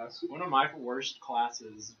odd class. One of my worst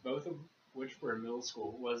classes, both of which were in middle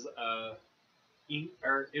school, was it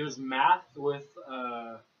was math with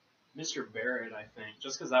Mr. Barrett, I think,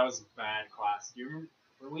 just because that was a bad class. Do you remember?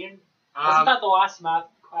 Were we in? Wasn't that the last math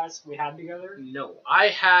class we had together? No, I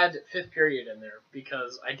had 5th period in there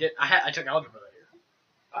because I took algebra that year.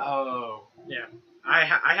 Oh. Yeah, I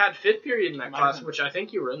had 5th period in that class, which I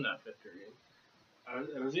think you were in that 5th period.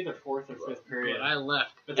 It was either fourth or fifth period. But I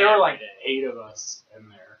left. But there were like every day. 8 of us in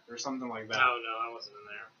there, or something like that. Oh no, I wasn't in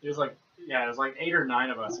there. It was like 8 or 9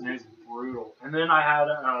 of us, and it was brutal. And then I had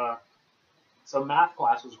so math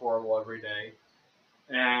class was horrible every day,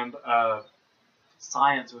 and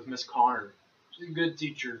science with Miss Connor. She's a good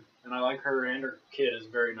teacher, and I like her, and her kid is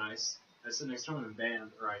very nice. I sit next to him in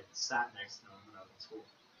band, or I sat next to him when I was in school.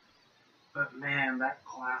 But man, that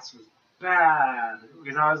class was bad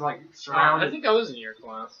because I was like surrounded. I think I was in your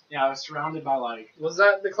class. Yeah, I was surrounded by like. Was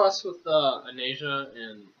that the class with Anasia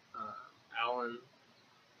and Alan?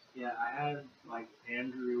 Yeah, I had like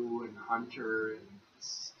Andrew and Hunter and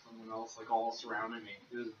someone else like all surrounding me.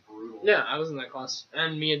 It was brutal. Yeah, I was in that class,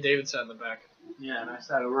 and me and David sat in the back. Yeah, and I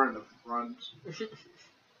sat over in the front.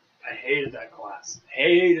 I hated that class.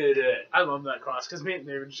 Hated it. I loved that class because me and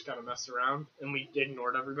David just kind of messed around and we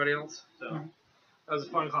ignored everybody else. So that was a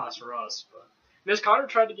fun class for us. But Miss Connor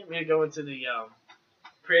tried to get me to go into the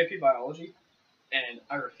pre-AP biology, and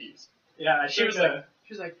I refused. Yeah, She was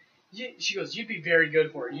like, she goes, you'd be very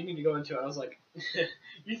good for it. You need to go into it. I was like,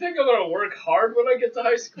 you think I'm gonna work hard when I get to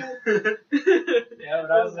high school? Yeah,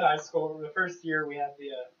 when I was in high school, the first year we had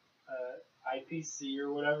the IPC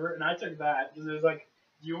or whatever, and I took that because it was like,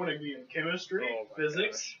 do you want to be in chemistry, Oh my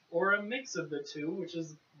physics, or a mix of the two, which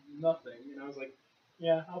is nothing. And I was like,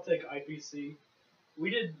 yeah, I'll take IPC. We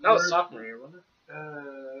did. That was sophomore year, wasn't it?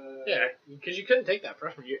 Uh, Yeah, because you couldn't take that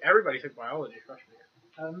freshman year. Everybody took biology freshman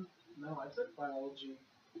year. No, I took biology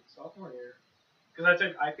sophomore year. Because I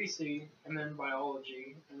took IPC, and then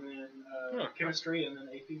biology, and then chemistry, and then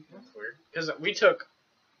AP. That's weird. Because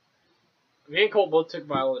me and Colt both took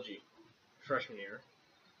biology freshman year.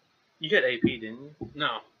 You had AP, didn't you?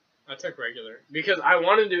 No, I took regular because I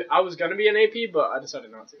was gonna be an AP, but I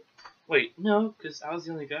decided not to. Wait, no, because I was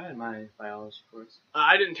the only guy in my biology course.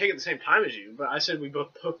 I didn't take it at the same time as you, but I said we both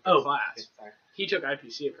took the class. Okay, sorry. He took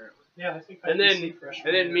IPC apparently, Yeah, I think and IPC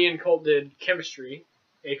freshman then year. me and Colt did chemistry,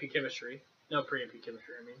 AP chemistry, no pre-AP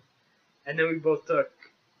chemistry, I mean, and then we both took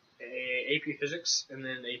AP physics and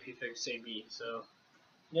then AP physics AB. So,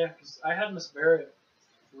 Yeah, because I had Miss Barrett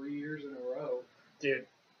 3 years in a row. dude,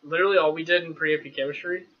 literally all we did in pre-AP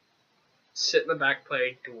chemistry, sit in the back,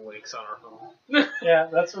 play Duel Links on our phone. Yeah,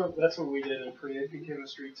 that's what we did in pre-AP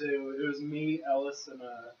chemistry too. It was me, Ellis, and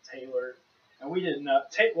Taylor, and we did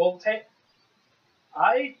not.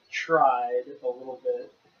 I tried a little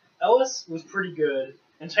bit. Ellis was pretty good,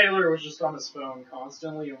 and Taylor was just on his phone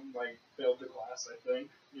constantly and like failed the class. I think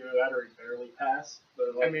either that or he barely passed.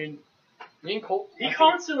 But like, I mean, me and Colt. he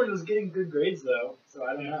constantly was getting good grades though, so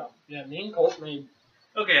I don't know. Yeah, me and Colt made.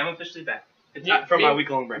 Okay, I'm officially back. It's Yeah, from my me-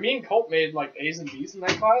 week-long break. Me and Colt made like A's and B's in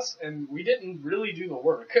that class, and we didn't really do the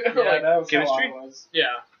work. Yeah, Like, that was chemistry? how I was. yeah.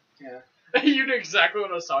 Yeah. You knew exactly what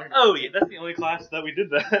I was talking about. Oh yeah, that's the only class that we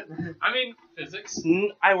did that. I mean, physics.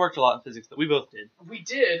 I worked a lot in physics, but we both did. We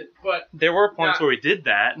did, but There were points Nah. where we did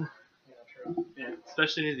that, yeah, true.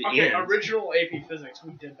 especially near the Okay, end. original AP Physics,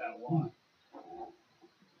 we did that a lot.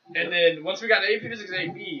 And then once we got to AP Physics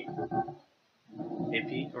AB,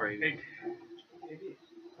 AP or AP?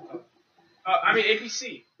 I mean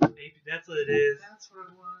APC. AP, that's what it is. That's what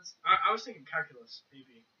it was. I was thinking calculus,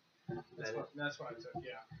 AP. That's what I took.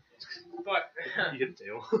 Yeah. But You hit the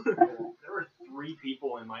tail. There were 3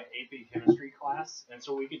 people in my AP chemistry class, and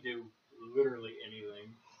so we could do literally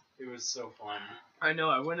anything. It was so fun. I know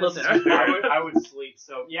I went in Listen, there. I would sleep.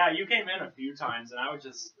 So yeah, you came in a few times, and I would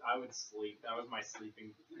sleep. That was my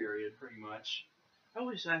sleeping period, pretty much. I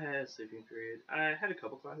wish I had a sleeping period. I had a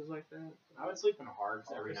couple classes like that. I would sleep in Hards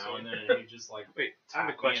every now and then, and he'd just like Wait, I have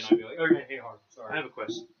a tap me, and question. I'd be like, okay, hey Hard, sorry. I have a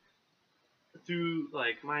question. Through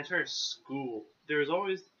like my entire school, there was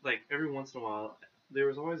always like every once in a while there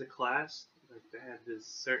was always a class like that had this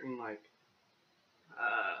certain like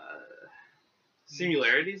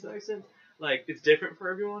similarities that makes sense. Like it's different for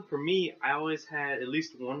everyone. For me, I always had at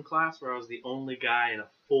least one class where I was the only guy in a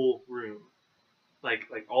full room. Like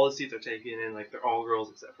all the seats are taken and like they're all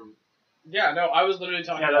girls except for me. Yeah, no, I was literally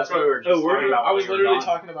talking Yeah, about that's what we were just were talking you? about. I was when you were literally gone.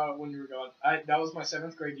 talking about it when you were gone. That was my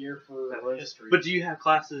 7th grade year for history. But do you have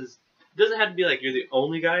classes? It doesn't have to be like you're the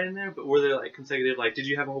only guy in there, but were there like consecutive? Like, did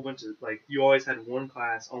you have a whole bunch of like you always had one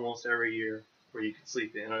class almost every year where you could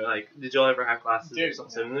sleep in, or like did y'all ever have classes or Dude,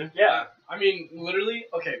 something similar? Yeah, I mean, literally,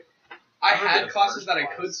 okay. I remember had the classes first that I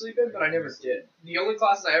class. could sleep in, but I never did. The only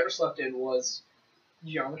classes I ever slept in was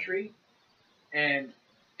geometry and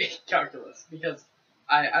calculus, because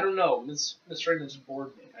I don't know, Miss Freeman just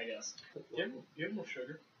bored me, I guess. Do you have more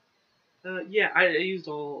sugar? Yeah, I used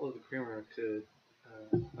all of the creamer I could.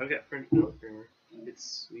 I've got French vanilla creamer.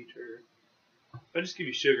 It's sweeter. If I just give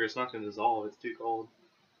you sugar, it's not going to dissolve. It's too cold.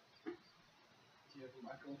 Do you have a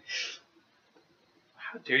microwave?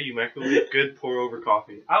 How dare you microwave good pour over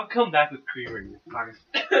coffee? I'll come back with creamer. You fucking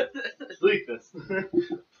delete this.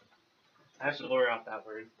 I have to blur out that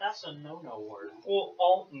word. That's a no-no word. Well,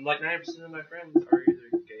 all like 90% of my friends are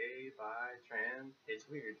either gay, bi, trans. It's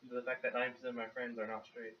weird. The fact that 90% of my friends are not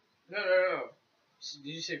straight. No. Did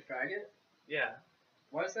you say faggot? Yeah.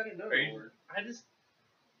 Why is that a no-no Are you- word? I just.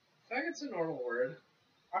 Faggot's a normal word.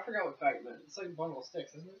 I forgot what faggot meant. It's like bundle of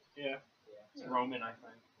sticks, isn't it? Yeah. It's Yeah. Roman, I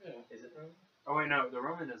think. Yeah. Is it wrong? Oh wait, no, the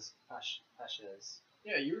Roman is fasces.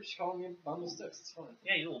 Yeah, you were just calling me bundle of sticks. It's fine.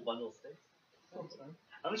 Yeah, you little bundle of sticks. That's fine.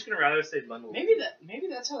 I'm just gonna rather say bundle. Maybe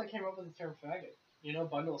that's how they came up with the term faggot. You know,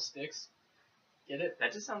 bundle of sticks. Get it?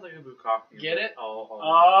 That just sounds like a bukkake. Get it?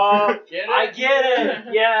 Oh, Get it? I get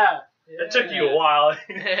it. Yeah. It took you a while.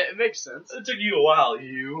 It makes sense. It took you a while,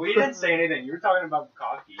 you. We didn't say anything. You were talking about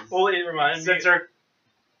bukkakis. Well, it reminds me. Censor.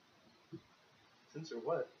 Censor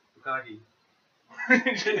what? Bukkake.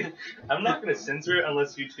 I'm not gonna censor it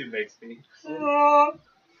unless YouTube makes me.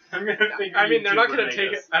 I'm gonna figure I mean, they're not YouTube gonna would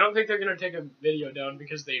take make it. I don't think they're gonna take a video down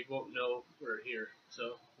because they won't know we're here.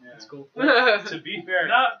 So Yeah. that's cool. To be fair,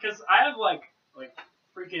 No, because I have like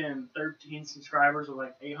freaking 13 subscribers with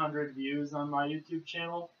like 800 views on my YouTube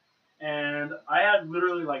channel, and I had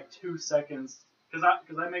literally like 2 seconds because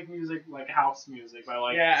I make music like house music by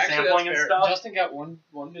like Yeah, actually, sampling that's and fair. stuff. Justin got one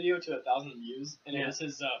video to 1,000 views, and Yeah. it was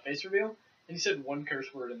his face reveal, and he said one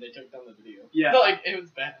curse word, and they took down the video. Yeah. But, like, it was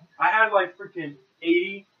bad. I had like freaking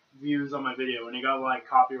 80 views on my video, and it got like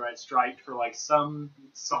copyright striked for like some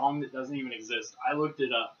song that doesn't even exist. I looked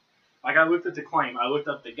it up. Like I looked at the claim, I looked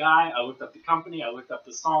up the guy, I looked up the company, I looked up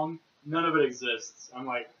the song. None of it exists. I'm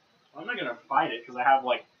like, I'm not gonna fight it because I have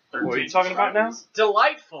like 13. What are you talking about now? subscribers.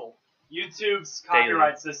 Delightful. YouTube's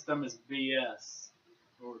copyright system is BS.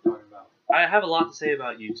 What we're talking about. I have a lot to say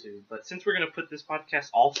about YouTube, but since we're gonna put this podcast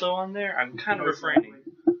also on there, I'm kind of refraining.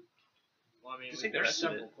 Well, I mean, Just take the there's rest of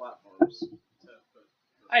several it. platforms.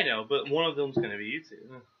 I know, but one of them's gonna be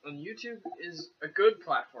YouTube. And YouTube is a good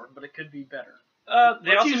platform, but it could be better. They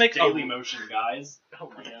Let's also use make Daily Motion, guys. Oh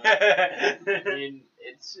my god. yeah. I mean,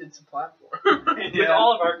 it's a platform. With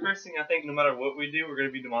all of our cursing, I think no matter what we do, we're gonna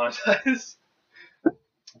be demonetized.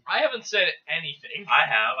 I haven't said anything. I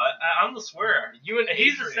have. I'm the swearer. You and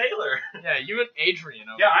He's a Adrian. sailor. Yeah, you and Adrian.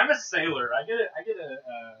 Over. Yeah, I'm a sailor. I get a.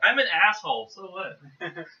 I'm an asshole. So what?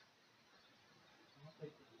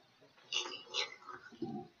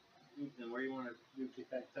 Ethan, where do you want to do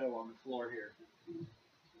tic-tac-toe on the floor here?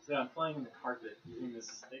 So I'm playing in the carpet using this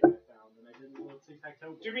stick I found, and I did a little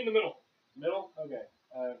tic-tac-toe. Do me in the middle. Middle? Okay.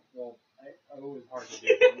 Well, I always hard to do.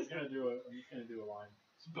 I'm just gonna do a line.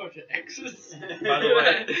 It's a bunch of X's.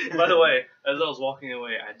 By the way, as I was walking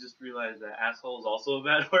away, I just realized that asshole is also a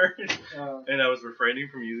bad word, and I was refraining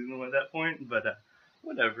from using them at that point. But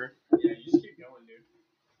whatever. Yeah, you just keep going, dude.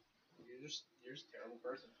 You're just a terrible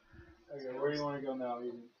person. Okay, where do you want to go now,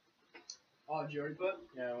 Ethan? Oh, did you already put?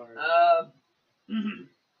 Yeah, we're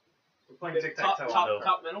playing Top, tic-tac-toe. top, on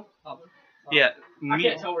top middle. Top middle. Yeah, I me,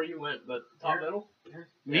 can't tell where you went, but top Here. middle.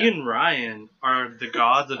 me and Ryan are the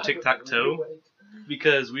gods of tic-tac-toe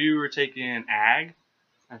because we were taking ag.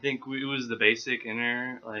 I think it was the basic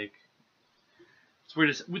inner like.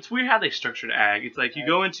 It's weird how they structured ag. It's like you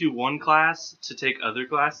go into one class to take other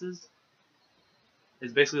classes.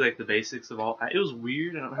 It's basically like the basics of all. It was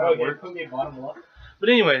weird. I don't know how it worked. put me bottom left. But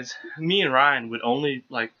anyways, me and Ryan would only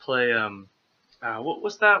like play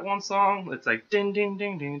what's that one song? It's like ding ding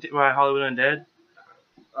ding ding, ding by Hollywood Undead.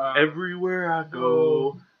 Everywhere I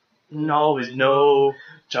go, and always know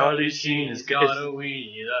Charlie Sheen is got a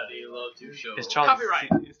weenie that he loved to show. It's Charlie. Copyright.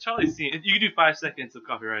 It's Charlie Sheen. You can do 5 seconds of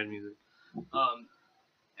copyrighted music. I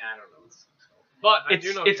don't know what it's called. But I It's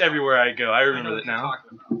do know it's everywhere I go. I remember that now.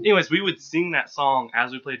 Talking about. Anyways, we would sing that song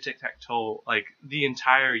as we played tic-tac-toe like the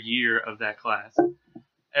entire year of that class.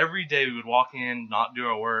 Every day we would walk in, not do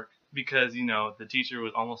our work because, you know, the teacher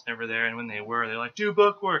was almost never there, and when they were, they're like, do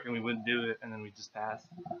book work, and we wouldn't do it, and then we just passed.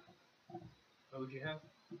 What would you have?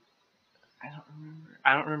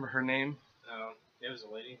 I don't remember her name. It was a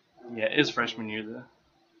lady. Yeah, it was freshman year though.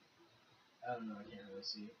 I don't know. I can't really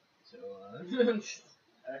see. So,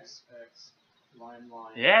 X, line.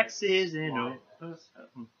 The X is in line.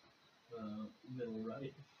 middle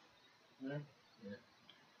right. There?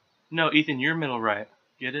 No, Ethan, you're middle right.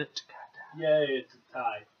 Get it? Yay, it's a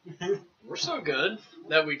tie. We're so good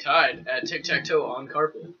that we tied at tic-tac-toe on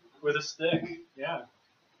carpet. With a stick. Yeah.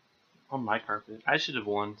 On my carpet. I should have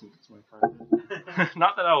won since it's my carpet.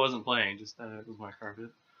 Not that I wasn't playing, just that it was my carpet.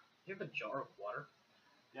 You have a jar of water?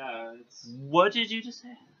 Yeah, it's. What did you just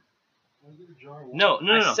say? No.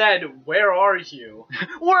 I said, where are you?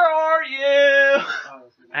 Where are you?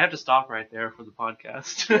 I have to stop right there for the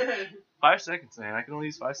podcast. 5 seconds, man. I can only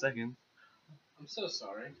use 5 seconds. I'm so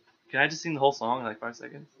sorry. Can I just sing the whole song in like 5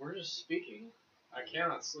 seconds? We're just speaking. I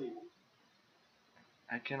cannot sleep.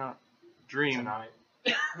 I cannot dream Tonight.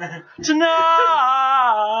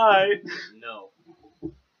 tonight. No.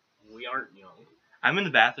 We aren't young. I'm in the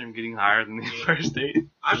bathroom getting higher than the first date.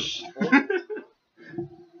 I'm.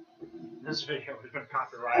 This video has been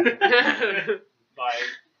copyrighted by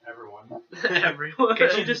everyone. Everyone.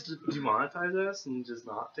 Can't you just demonetize us and just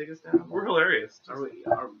not take us down? We're hilarious.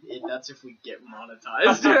 That's if we get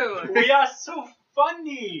monetized. We are so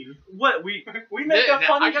funny. What we make a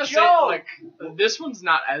funny I gotta joke. say, like, this one's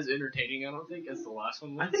not as entertaining, I don't think, as the last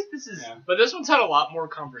one was. I think this is. Yeah. But this one's had a lot more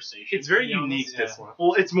conversation. It's very to be honest. unique. This one.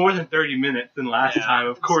 Well, it's more than 30 minutes than last Yeah, time.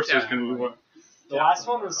 Of course, there's gonna be definitely. more. The last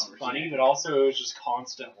one was funny, but also it was just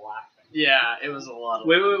constant laughing. Yeah, it was a lot of.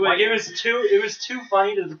 Wait. Like it was too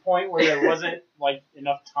funny to the point where there wasn't like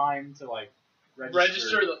enough time to like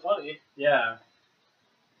Register the funny. Yeah.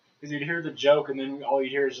 Because you'd hear the joke and then all you'd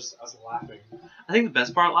hear is just us laughing. I think the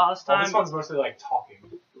best part last Well, time. this one's mostly like talking.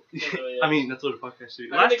 Really I mean, that's what a podcast should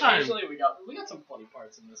be. I mean, Last time. occasionally we got some funny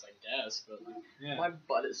parts in this, I guess, but like, Yeah. my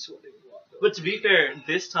butt is sweating a lot. But to be fair,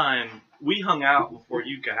 this time we hung out before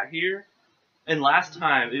you got here, and last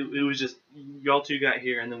time it was just y'all two got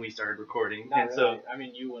here and then we started recording. Not and really. so I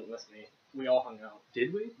mean, you went with me. We all hung out.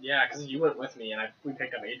 did we? Yeah, because you went with me and we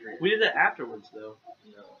picked up Adrian. We did that afterwards though.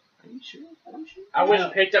 No. Are you sure? I went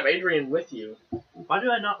and picked up Adrian with you. Why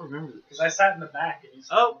do I not remember this? Because I sat in the back and you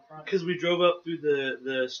sat Oh, in the front. because we drove up through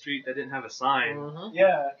the street that didn't have a sign.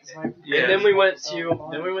 Yeah. 'Cause my- Yeah. And then we went to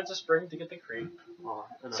Oh, Spring to get the cream. Aw,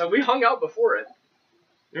 I know. So we hung out before it.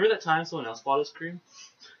 Remember that time someone else bought us cream?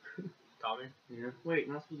 Tommy. Yeah. Wait,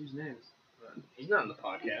 not supposed to use names. He's not in the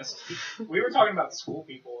podcast. we were talking about school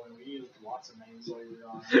people and we used lots of names while you were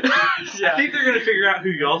on. I think they're gonna figure out who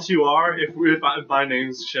y'all two are if my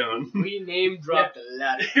name's shown. We name dropped a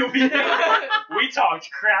lot. we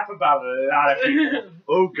talked crap about a lot of people.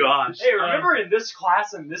 Oh gosh. Hey, remember in this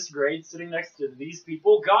class in this grade sitting next to these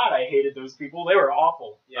people? God, I hated those people. They were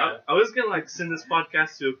awful. I was gonna like send this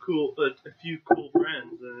podcast to a few cool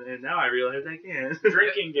friends, and now I realize I can't.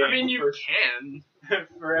 Drinking game. I mean, you for, can.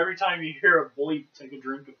 for every time you hear a bleep, take a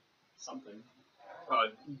drink of something.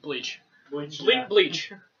 Bleach. Bleach.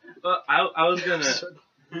 Bleach. I was gonna.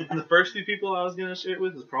 The first few people I was gonna share it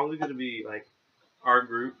with is probably gonna be like our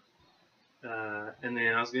group, and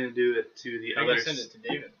then I was gonna do it to the I'm gonna others. send it to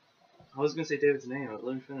David. I was gonna say David's name. But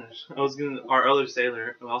let me finish. I was gonna our other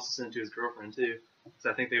sailor. I also send it to his girlfriend too, so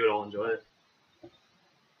I think they would all enjoy it.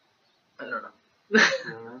 I don't know. You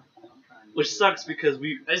know? Which sucks because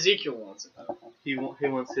Ezekiel wants it though. he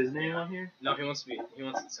wants his name on here. No, he wants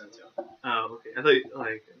it sent to him. Oh, okay. I thought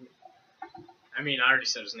like. I mean, I already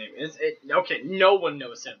said his name. Okay, no one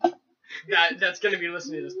knows him. That's gonna be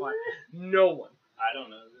listening to this podcast. No one. I don't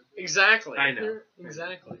know. Exactly. I know.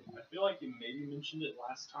 Exactly. I feel like you maybe mentioned it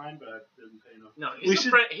last time, but I didn't pay enough. No, We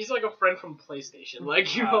should- he's like a friend from PlayStation.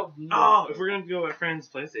 Like you have no. Oh, if we're gonna go at friends'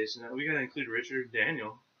 PlayStation, we gotta include Richard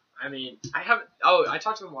Daniel. I mean, I haven't. Oh, I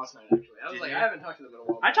talked to him last night actually. I was Did like, you? I haven't talked to them in a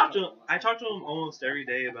while. I talk to him almost every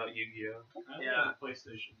day about Yu-Gi-Oh. I Yeah. have a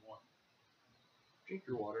PlayStation 1. Drink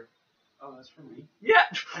your water. Oh, that's for me. Yeah,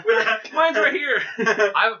 mine's right here.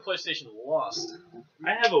 I have a PlayStation Lost.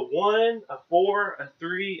 I have a 1, a 4, a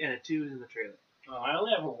 3, and a 2 in the trailer. I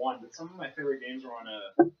only have a 1, but some of my favorite games are on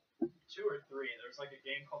a 2 or 3. There's like a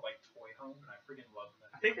game called like Toy Home, and I freaking love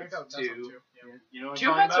that. I think I it's got that one 2. too. Yeah. You know what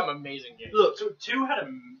 2 I'm had talking some about? amazing games. Look, So 2 had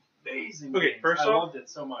amazing Okay, games. first I off- loved it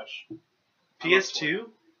so much. PS2,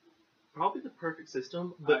 probably the perfect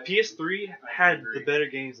system, but I PS3 had agree. the better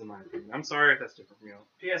games in my opinion. I'm sorry if that's different from y'all.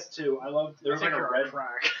 PS2, I loved. There was like a red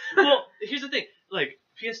crack. Well, here's the thing. Like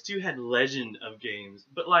PS2 had legend of games,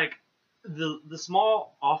 but like the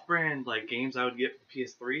small off-brand like games I would get for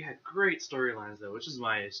PS3 had great storylines though, which is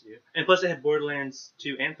my issue. And plus, they had Borderlands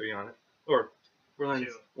 2 and 3 on it, or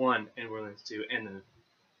Borderlands 1 and Borderlands 2, and the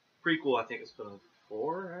prequel I think is put on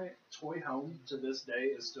 4, right? Toy Home to this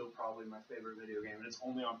day is still probably my favorite video game, and it's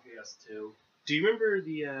only on PS2. Do you remember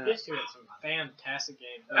the? PS2 had some fantastic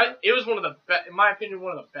games. It was one of the best, in my opinion,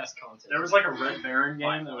 one of the best content. There was like a Red Baron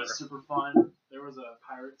By game that far. was super fun. There was a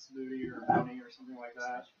Pirates Booty or Bounty or something like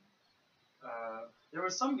that. There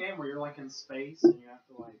was some game where you're like in space and you have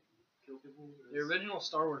to like kill people. The original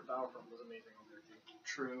Star Wars Battlefront was amazing on there too.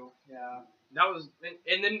 True. Yeah. That was,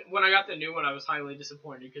 and then when I got the new one, I was highly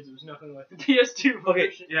disappointed because it was nothing like the PS2 Okay,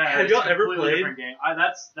 version. Yeah. Have it's y'all a ever completely played- different game.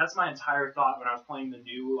 That's my entire thought when I was playing the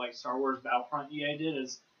new like Star Wars Battlefront EA did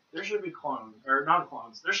is there should be clones, or not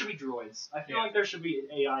clones. There should be droids. I feel Yeah. like there should be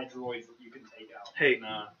AI droids that you can take out. Hey,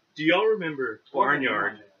 Nah. do y'all remember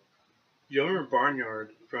Barnyard? Or- Do y'all remember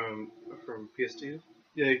Barnyard from PS2?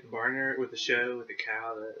 Yeah, like the Barnyard with the show with the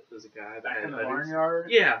cow that was a guy that Back had in the buddies.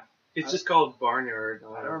 barnyard. Yeah, it's just called Barnyard.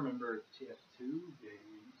 I don't remember TF2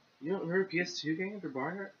 game. You don't remember PS2 game for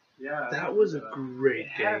Barnyard? Yeah. I That was a remember great It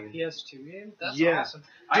had a game. PS2 game. That's Yeah. awesome. that.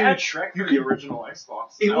 I had Dude, Shrek you for the could- original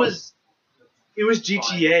Xbox. It That was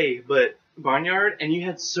GTA, but Barnyard, and you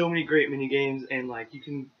had so many great mini games, and like you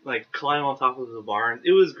can like climb on top of the barns.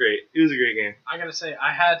 It was great. It was a great game. I gotta say,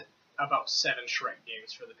 I had about 7 Shrek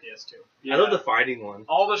games for the PS2. Yeah. I love the fighting one.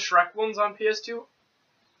 All the Shrek ones on PS2.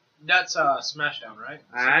 That's Smashdown, right?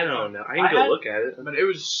 I don't know. I can I go had- look at it. But it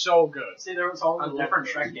was so good. See, there was all I the love different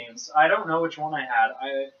those. Shrek games. I don't know which one I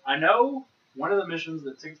had. I know one of the missions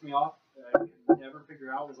that ticks me off that I could never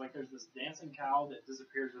figure out was like there's this dancing cow that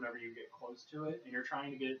disappears whenever you get close to it, and you're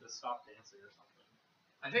trying to get it to stop dancing or something.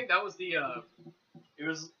 I think that was the. It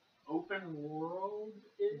was open world.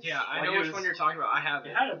 Yeah, I know which one you're talking about. I have It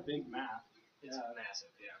it. had a big map. It's Yeah, massive.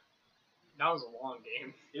 Yeah. That was a long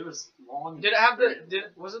game. it was long. Did it have the?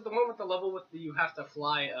 Was it the one with the level with the you have to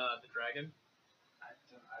fly the dragon?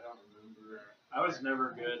 I don't remember. I was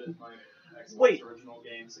never good at like Xbox Wait. original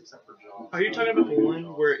games except for Jaws. Are you I talking was about the really one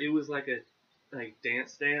good at where Jaws. it was like a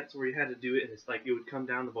dance where you had to do it and it's like it would come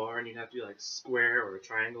down the bar and you'd have to do like square or a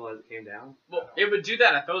triangle as it came down? Well, it would do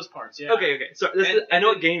that at those parts. Yeah. Okay. So this And- is, I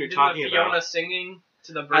know and what game you're then talking the Fiona about. singing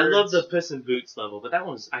to the birds. I love the Puss in Boots level, but that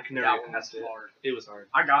one's I can never That get one past was it. hard. It was hard.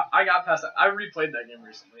 I got past that. I replayed that game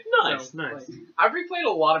recently. Nice, So, nice. like, I've replayed a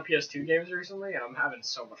lot of PS2 games recently, and I'm having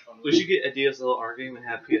so much fun with We it. should get a DSLR game and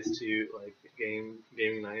have PS2 like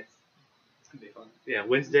gaming nights. It's gonna be fun. Yeah,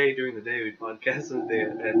 Wednesday during the day we'd podcast, Wednesday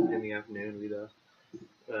in the afternoon we'd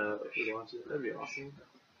watch it. That'd be awesome.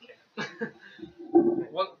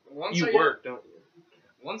 Once You I get- work, don't you?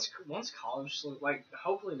 Once college, like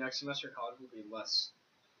hopefully next semester college will be less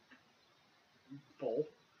full.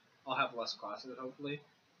 I'll have less classes hopefully,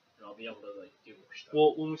 and I'll be able to like do more stuff.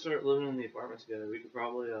 Well, when we start living in the apartment together, we could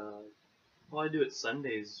probably do it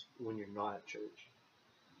Sundays when you're not at church.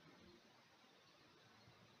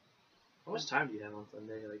 How much time do you have on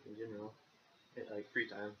Sunday, like in general? Like free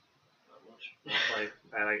time, Not much.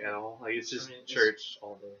 like at all? Like it's just I mean, it's- church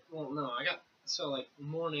all day. Well, no, I got so like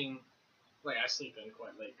morning, like I sleep in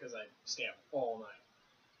quite late because I stay up all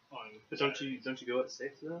night. On But don't Saturdays. you go at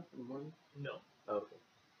 6 though in the morning? No, Oh, okay.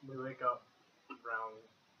 we wake up around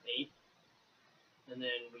 8, and then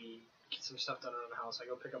we get some stuff done around the house. I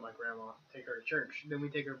go pick up my grandma, take her to church. Then we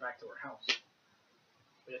take her back to her house.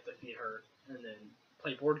 We have to feed her and then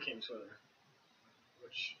play board games with her.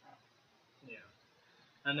 Which, yeah.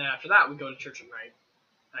 And then after that, we go to church at night.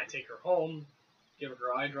 I take her home, give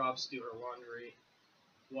her eye drops, do her laundry,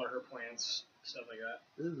 water her plants, stuff like that.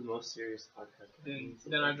 This is the most serious podcast.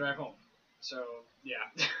 Then I drive home. So, yeah.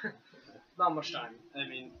 Not much time. I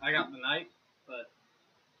mean, I got the night, but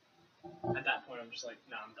at that point, I'm just like,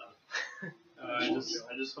 nah, I'm done.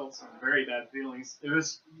 I just felt some very bad feelings. It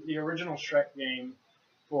was the original Shrek game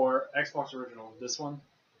for Xbox Original. This one.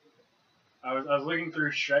 I was looking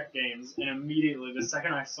through Shrek games, and immediately, the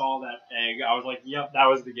second I saw that egg, I was like, "Yep, that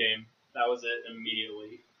was the game. That was it."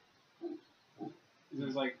 Immediately. It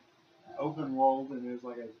was like open world, and it was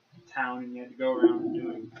like a town, and you had to go around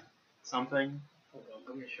doing something. Hold on,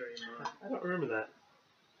 let me show you more. I don't remember that.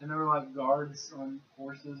 And there were like guards on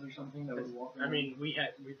horses or something that was walking. I mean, we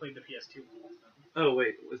played the PS2 one last time. Oh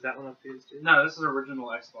wait, was that one on PS2? no, this is original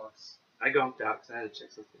Xbox. I gonked out because I had to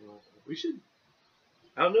check something else. We should.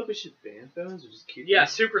 I don't know if we should ban phones or just keep. Yeah, them.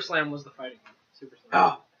 Super Slam was the fighting one. Super Slam.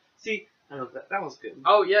 Oh, see, I know that was good.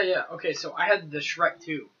 Oh, yeah. Okay, so I had the Shrek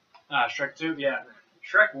 2. Shrek 2, yeah.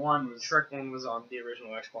 Shrek 1 was Shrek 1 was on the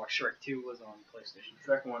original Xbox. Shrek 2 was on PlayStation.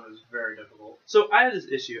 Shrek 1 was very difficult. So I had this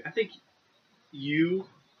issue. I think you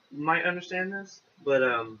might understand this, but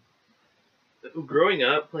growing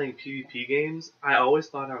up playing PvP games, I always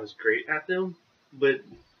thought I was great at them. But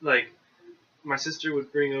like, my sister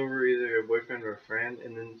would bring over either a boyfriend or a friend,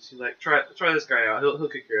 and then she's like, "Try this guy out. He'll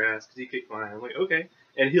kick your ass because he kicked mine." I'm like, "Okay,"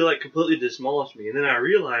 and he'll like completely demolish me. And then I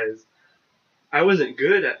realized I wasn't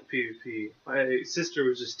good at PvP. My sister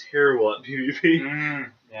was just terrible at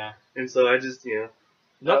PvP. Yeah. And so I just,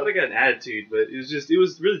 not that I got an attitude, but it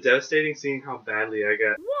was really devastating seeing how badly I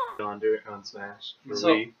got on Smash. For So,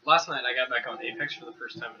 Wii. last night I got back on Apex for the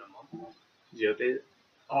first time in a month. Did you update it?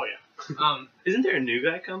 Oh, yeah. Isn't there a new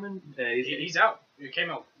guy coming? He's out. It came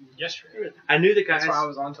out yesterday. I knew the guys. That's why I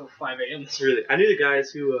was on till 5 a.m. Really, I knew the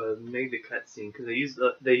guys who made the cutscene because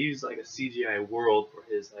they used like a CGI world for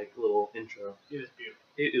his like little intro. It was beautiful.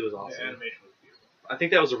 It was The awesome. animation was beautiful. I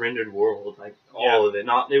think that was a rendered world, like all of it.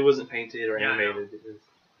 Not, it wasn't painted or Yeah, I know. animated. It was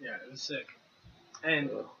Yeah, it was sick. And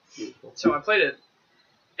beautiful. so I played it,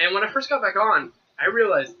 and when I first got back on, I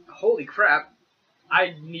realized, holy crap,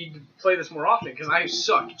 I need to play this more often because I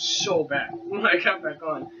sucked so bad when I got back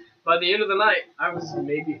on. By the end of the night, I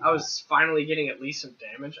was finally getting at least some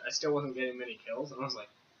damage. I still wasn't getting many kills, and I was like,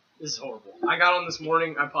 this is horrible. I got on this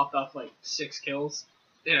morning, I popped off like 6 kills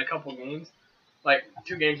in a couple games, like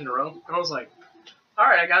 2 games in a row, and I was like,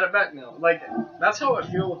 alright, I got it back now. Like, that's how I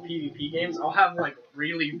feel with PvP games. I'll have like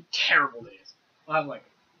really terrible days. I'll have like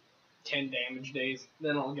 10 damage days,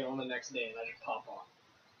 then I'll get on the next day and I just pop off.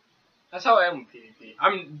 That's how I am with PvP.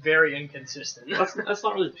 I'm very inconsistent. That's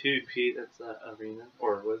not really PvP. That's arena,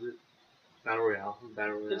 or was it battle royale?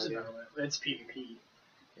 Battle royale. It's, yeah. it's PvP.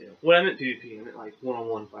 Yeah. When I meant PvP, I meant like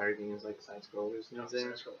one-on-one fire games, like side scrollers. You know what I'm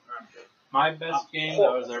saying? My best game that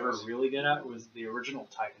I was ever really good at was the original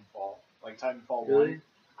Titanfall. Like Titanfall 1.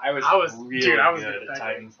 I was really good at good at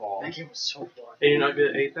that game. Titanfall. That game was so fun. And you're not good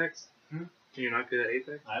at Apex? Hmm? You're not good at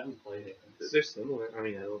Apex? I haven't played it. They're similar. I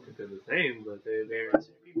mean, I don't think they're the same, but they're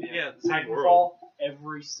yeah, the same Titanfall, world.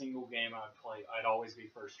 every single game I'd play, I'd always be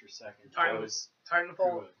first or second. Titan- I was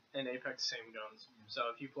Titanfall good. and Apex, same guns. So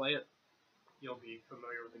if you play it, you'll be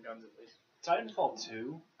familiar with the guns at least. Titanfall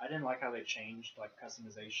 2, I didn't like how they changed like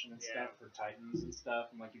customization and Yeah. stuff for Titans and stuff,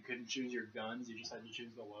 and like you couldn't choose your guns, you just had to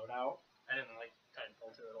choose the loadout. I didn't like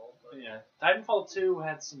Titanfall 2 at all. But Yeah, Titanfall 2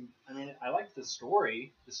 had some. I mean, I liked the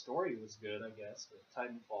story. The story was good, I guess. But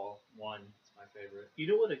Titanfall 1 is my favorite. You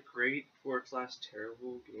know what a great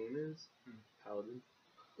 /terrible game is? Paladin.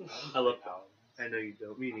 I love Paladin. I know you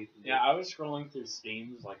don't. Me neither. Yeah, I was scrolling through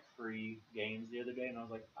Steam's like free games the other day, and I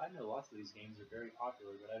was like, I know lots of these games are very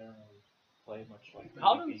popular, but I don't really play much like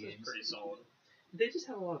Paladins PvP is games. pretty solid. They just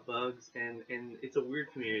have a lot of bugs, and it's a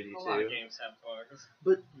weird community A too. lot of games have bugs.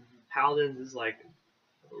 But Paladins is like,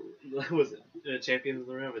 what was it Champions of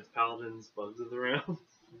the Realm? It's Paladins, Bugs of the Realm.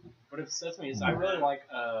 What upsets me is I really like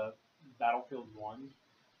Battlefield 1,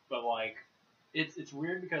 but like it's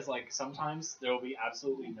weird because like sometimes there will be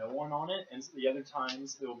absolutely no one on it, and the other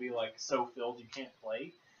times it will be like so filled you can't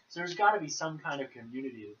play. So there's got to be some kind of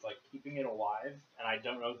community that's like keeping it alive, and I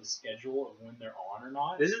don't know the schedule of when they're on or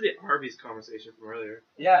not. This is the Arby's conversation from earlier.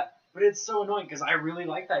 Yeah, but it's so annoying because I really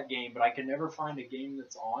like that game, but I can never find a game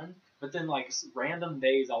that's on. But then like random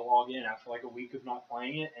days I'll log in after like a week of not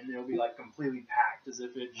playing it, and it'll be like completely packed as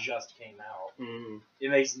if it just came out. Mm.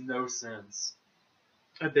 It makes no sense.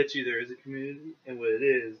 I bet you there is a community, and what it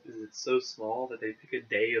is it's so small that they pick a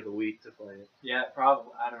day of the week to play it. Yeah,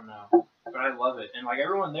 probably. I don't know. But I love it. And like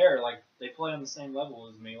everyone there, like they play on the same level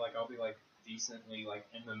as me. Like I'll be like decently like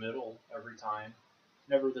in the middle every time.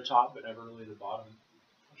 Never the top, but never really the bottom.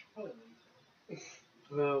 I should probably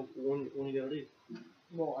leave. When you gotta leave?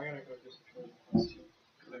 Well, I gotta go do some training class too.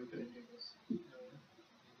 Because I'm gonna do this.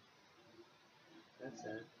 That's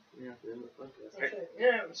sad. You have to end the podcast. Okay.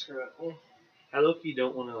 Yeah, screw it. Well, I low-key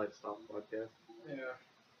don't want to like stop the podcast. yeah.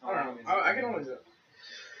 I don't know. I can always do it.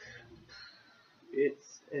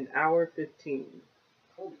 It's an hour 15.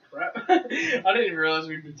 Holy crap. I didn't even realize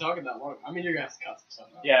we'd been talking that long. I mean, you're gonna have to cut some stuff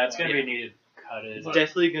out. Yeah, it's gonna be needed. Cut it. It's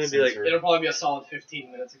definitely gonna be like Censor. It'll probably be a solid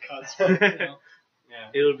 15 minutes of cuts. But, you know. Yeah.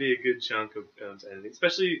 it'll be a good chunk of editing,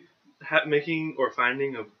 especially making or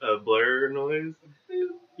finding a blur noise.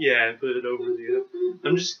 Yeah, and put it over the.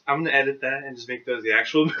 I'm gonna edit that and just make those the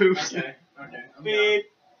actual moves. Okay. I'm down. Beep.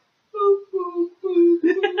 Boop, boop,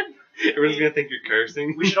 boop. Everyone's gonna think you're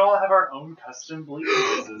cursing. We should all have our own custom bleep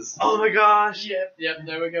noises. Oh my gosh! Yep,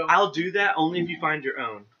 there we go. I'll do that only if you find your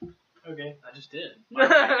own. Okay. I just did.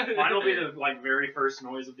 Mine will be the like very first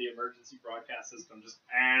noise of the emergency broadcast system. Just.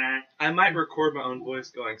 I might record my own voice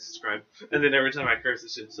going subscribe, and then every time I curse, it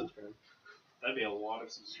should subscribe. That'd be a lot of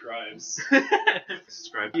subscribes.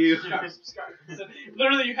 Subscribe. You. Yeah, subscribe. So,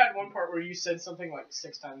 literally, you had one part where you said something like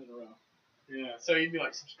 6 times in a row. Yeah. So you'd be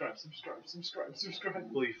like, subscribe.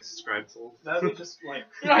 Will you subscribe, souls? That'd be just like.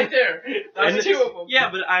 Right there. That's And 2 of them.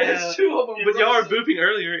 Yeah, but I. That's 2 of them. But y'all are booping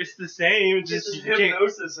earlier. It's the same. It's Just just you can't.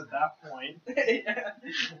 hypnosis at that point.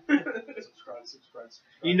 Subscribe.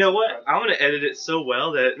 You know what? I'm gonna edit it so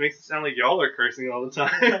well that it makes it sound like y'all are cursing all the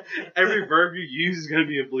time. Every verb you use is gonna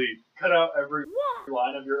be a bleep. Cut out every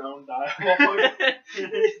line of your own dialogue.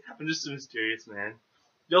 I'm just a mysterious man.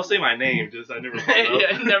 Y'all say my name, just I never follow up.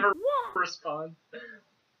 Yeah, never respond.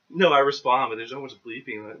 No, I respond, but there's so much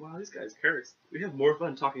bleeping. Like, wow, these guys curse. We have more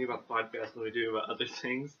fun talking about the podcast than we do about other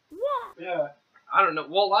things. Yeah. I don't know.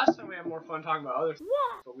 Well, last time we had more fun talking about other stuff,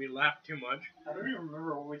 but we laughed too much. I don't even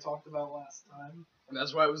remember what we talked about last time. And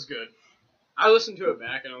that's why it was good. I listened to it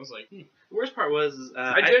back and I was like, The worst part was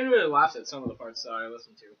I genuinely laughed at some of the parts that I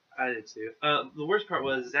listened to. I did too. The worst part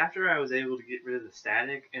was after I was able to get rid of the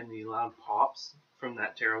static and the loud pops from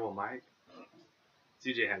that terrible mic.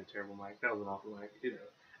 CJ had a terrible mic. That was an awful mic.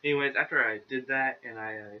 Anyways, after I did that and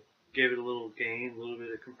I gave it a little gain, a little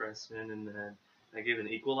bit of compression, and then I gave it an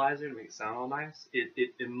equalizer to make it sound all nice,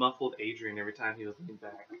 it muffled Adrian every time he was leaning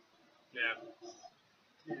back. Yeah.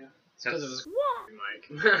 Yeah. Because it was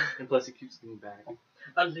Mike. And plus he keeps leaning back.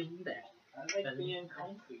 I lean back. I like being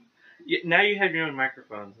comfy. Yeah, now you have your own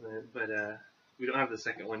microphones, but we don't have the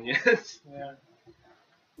second one yet. Yeah.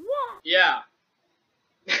 Yeah.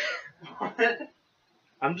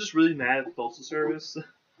 I'm just really mad at the postal service.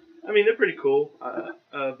 I mean, they're pretty cool,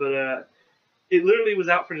 but it literally was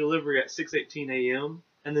out for delivery at 6:18 a.m.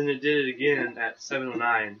 and then it did it again at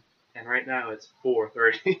 7:09, and right now it's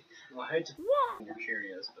 4:30. Well, I hate to your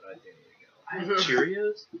Cheerios, but I do need to go. I have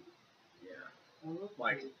Cheerios? Yeah.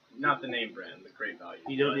 Like, not the name brand, the Great Value.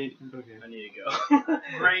 You don't but need. Okay. I need to go.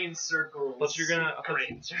 Brain circles. But you're gonna.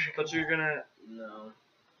 Grains. But you're gonna. No.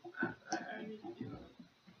 I need to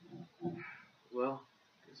go. Well,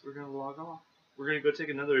 guess we're gonna log off. We're gonna go take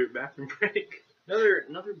another bathroom break.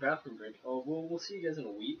 Another bathroom break. Oh, we'll see you guys in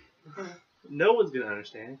a week. No one's gonna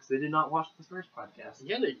understand because they did not watch the first podcast.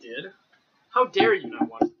 Yeah, they did. How dare you not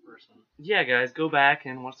watch the first one? Yeah, guys, go back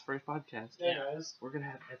and watch the first podcast. Anyways. We're gonna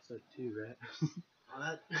have episode 2, right?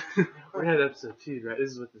 What? We're gonna have episode 2, right?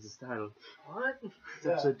 This is what this is titled. What? It's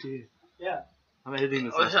episode 2. Yeah. I'm editing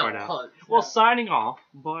this Oh, last part out. hell, Well, signing off.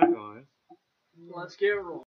 Bye, guys. Let's get rolling.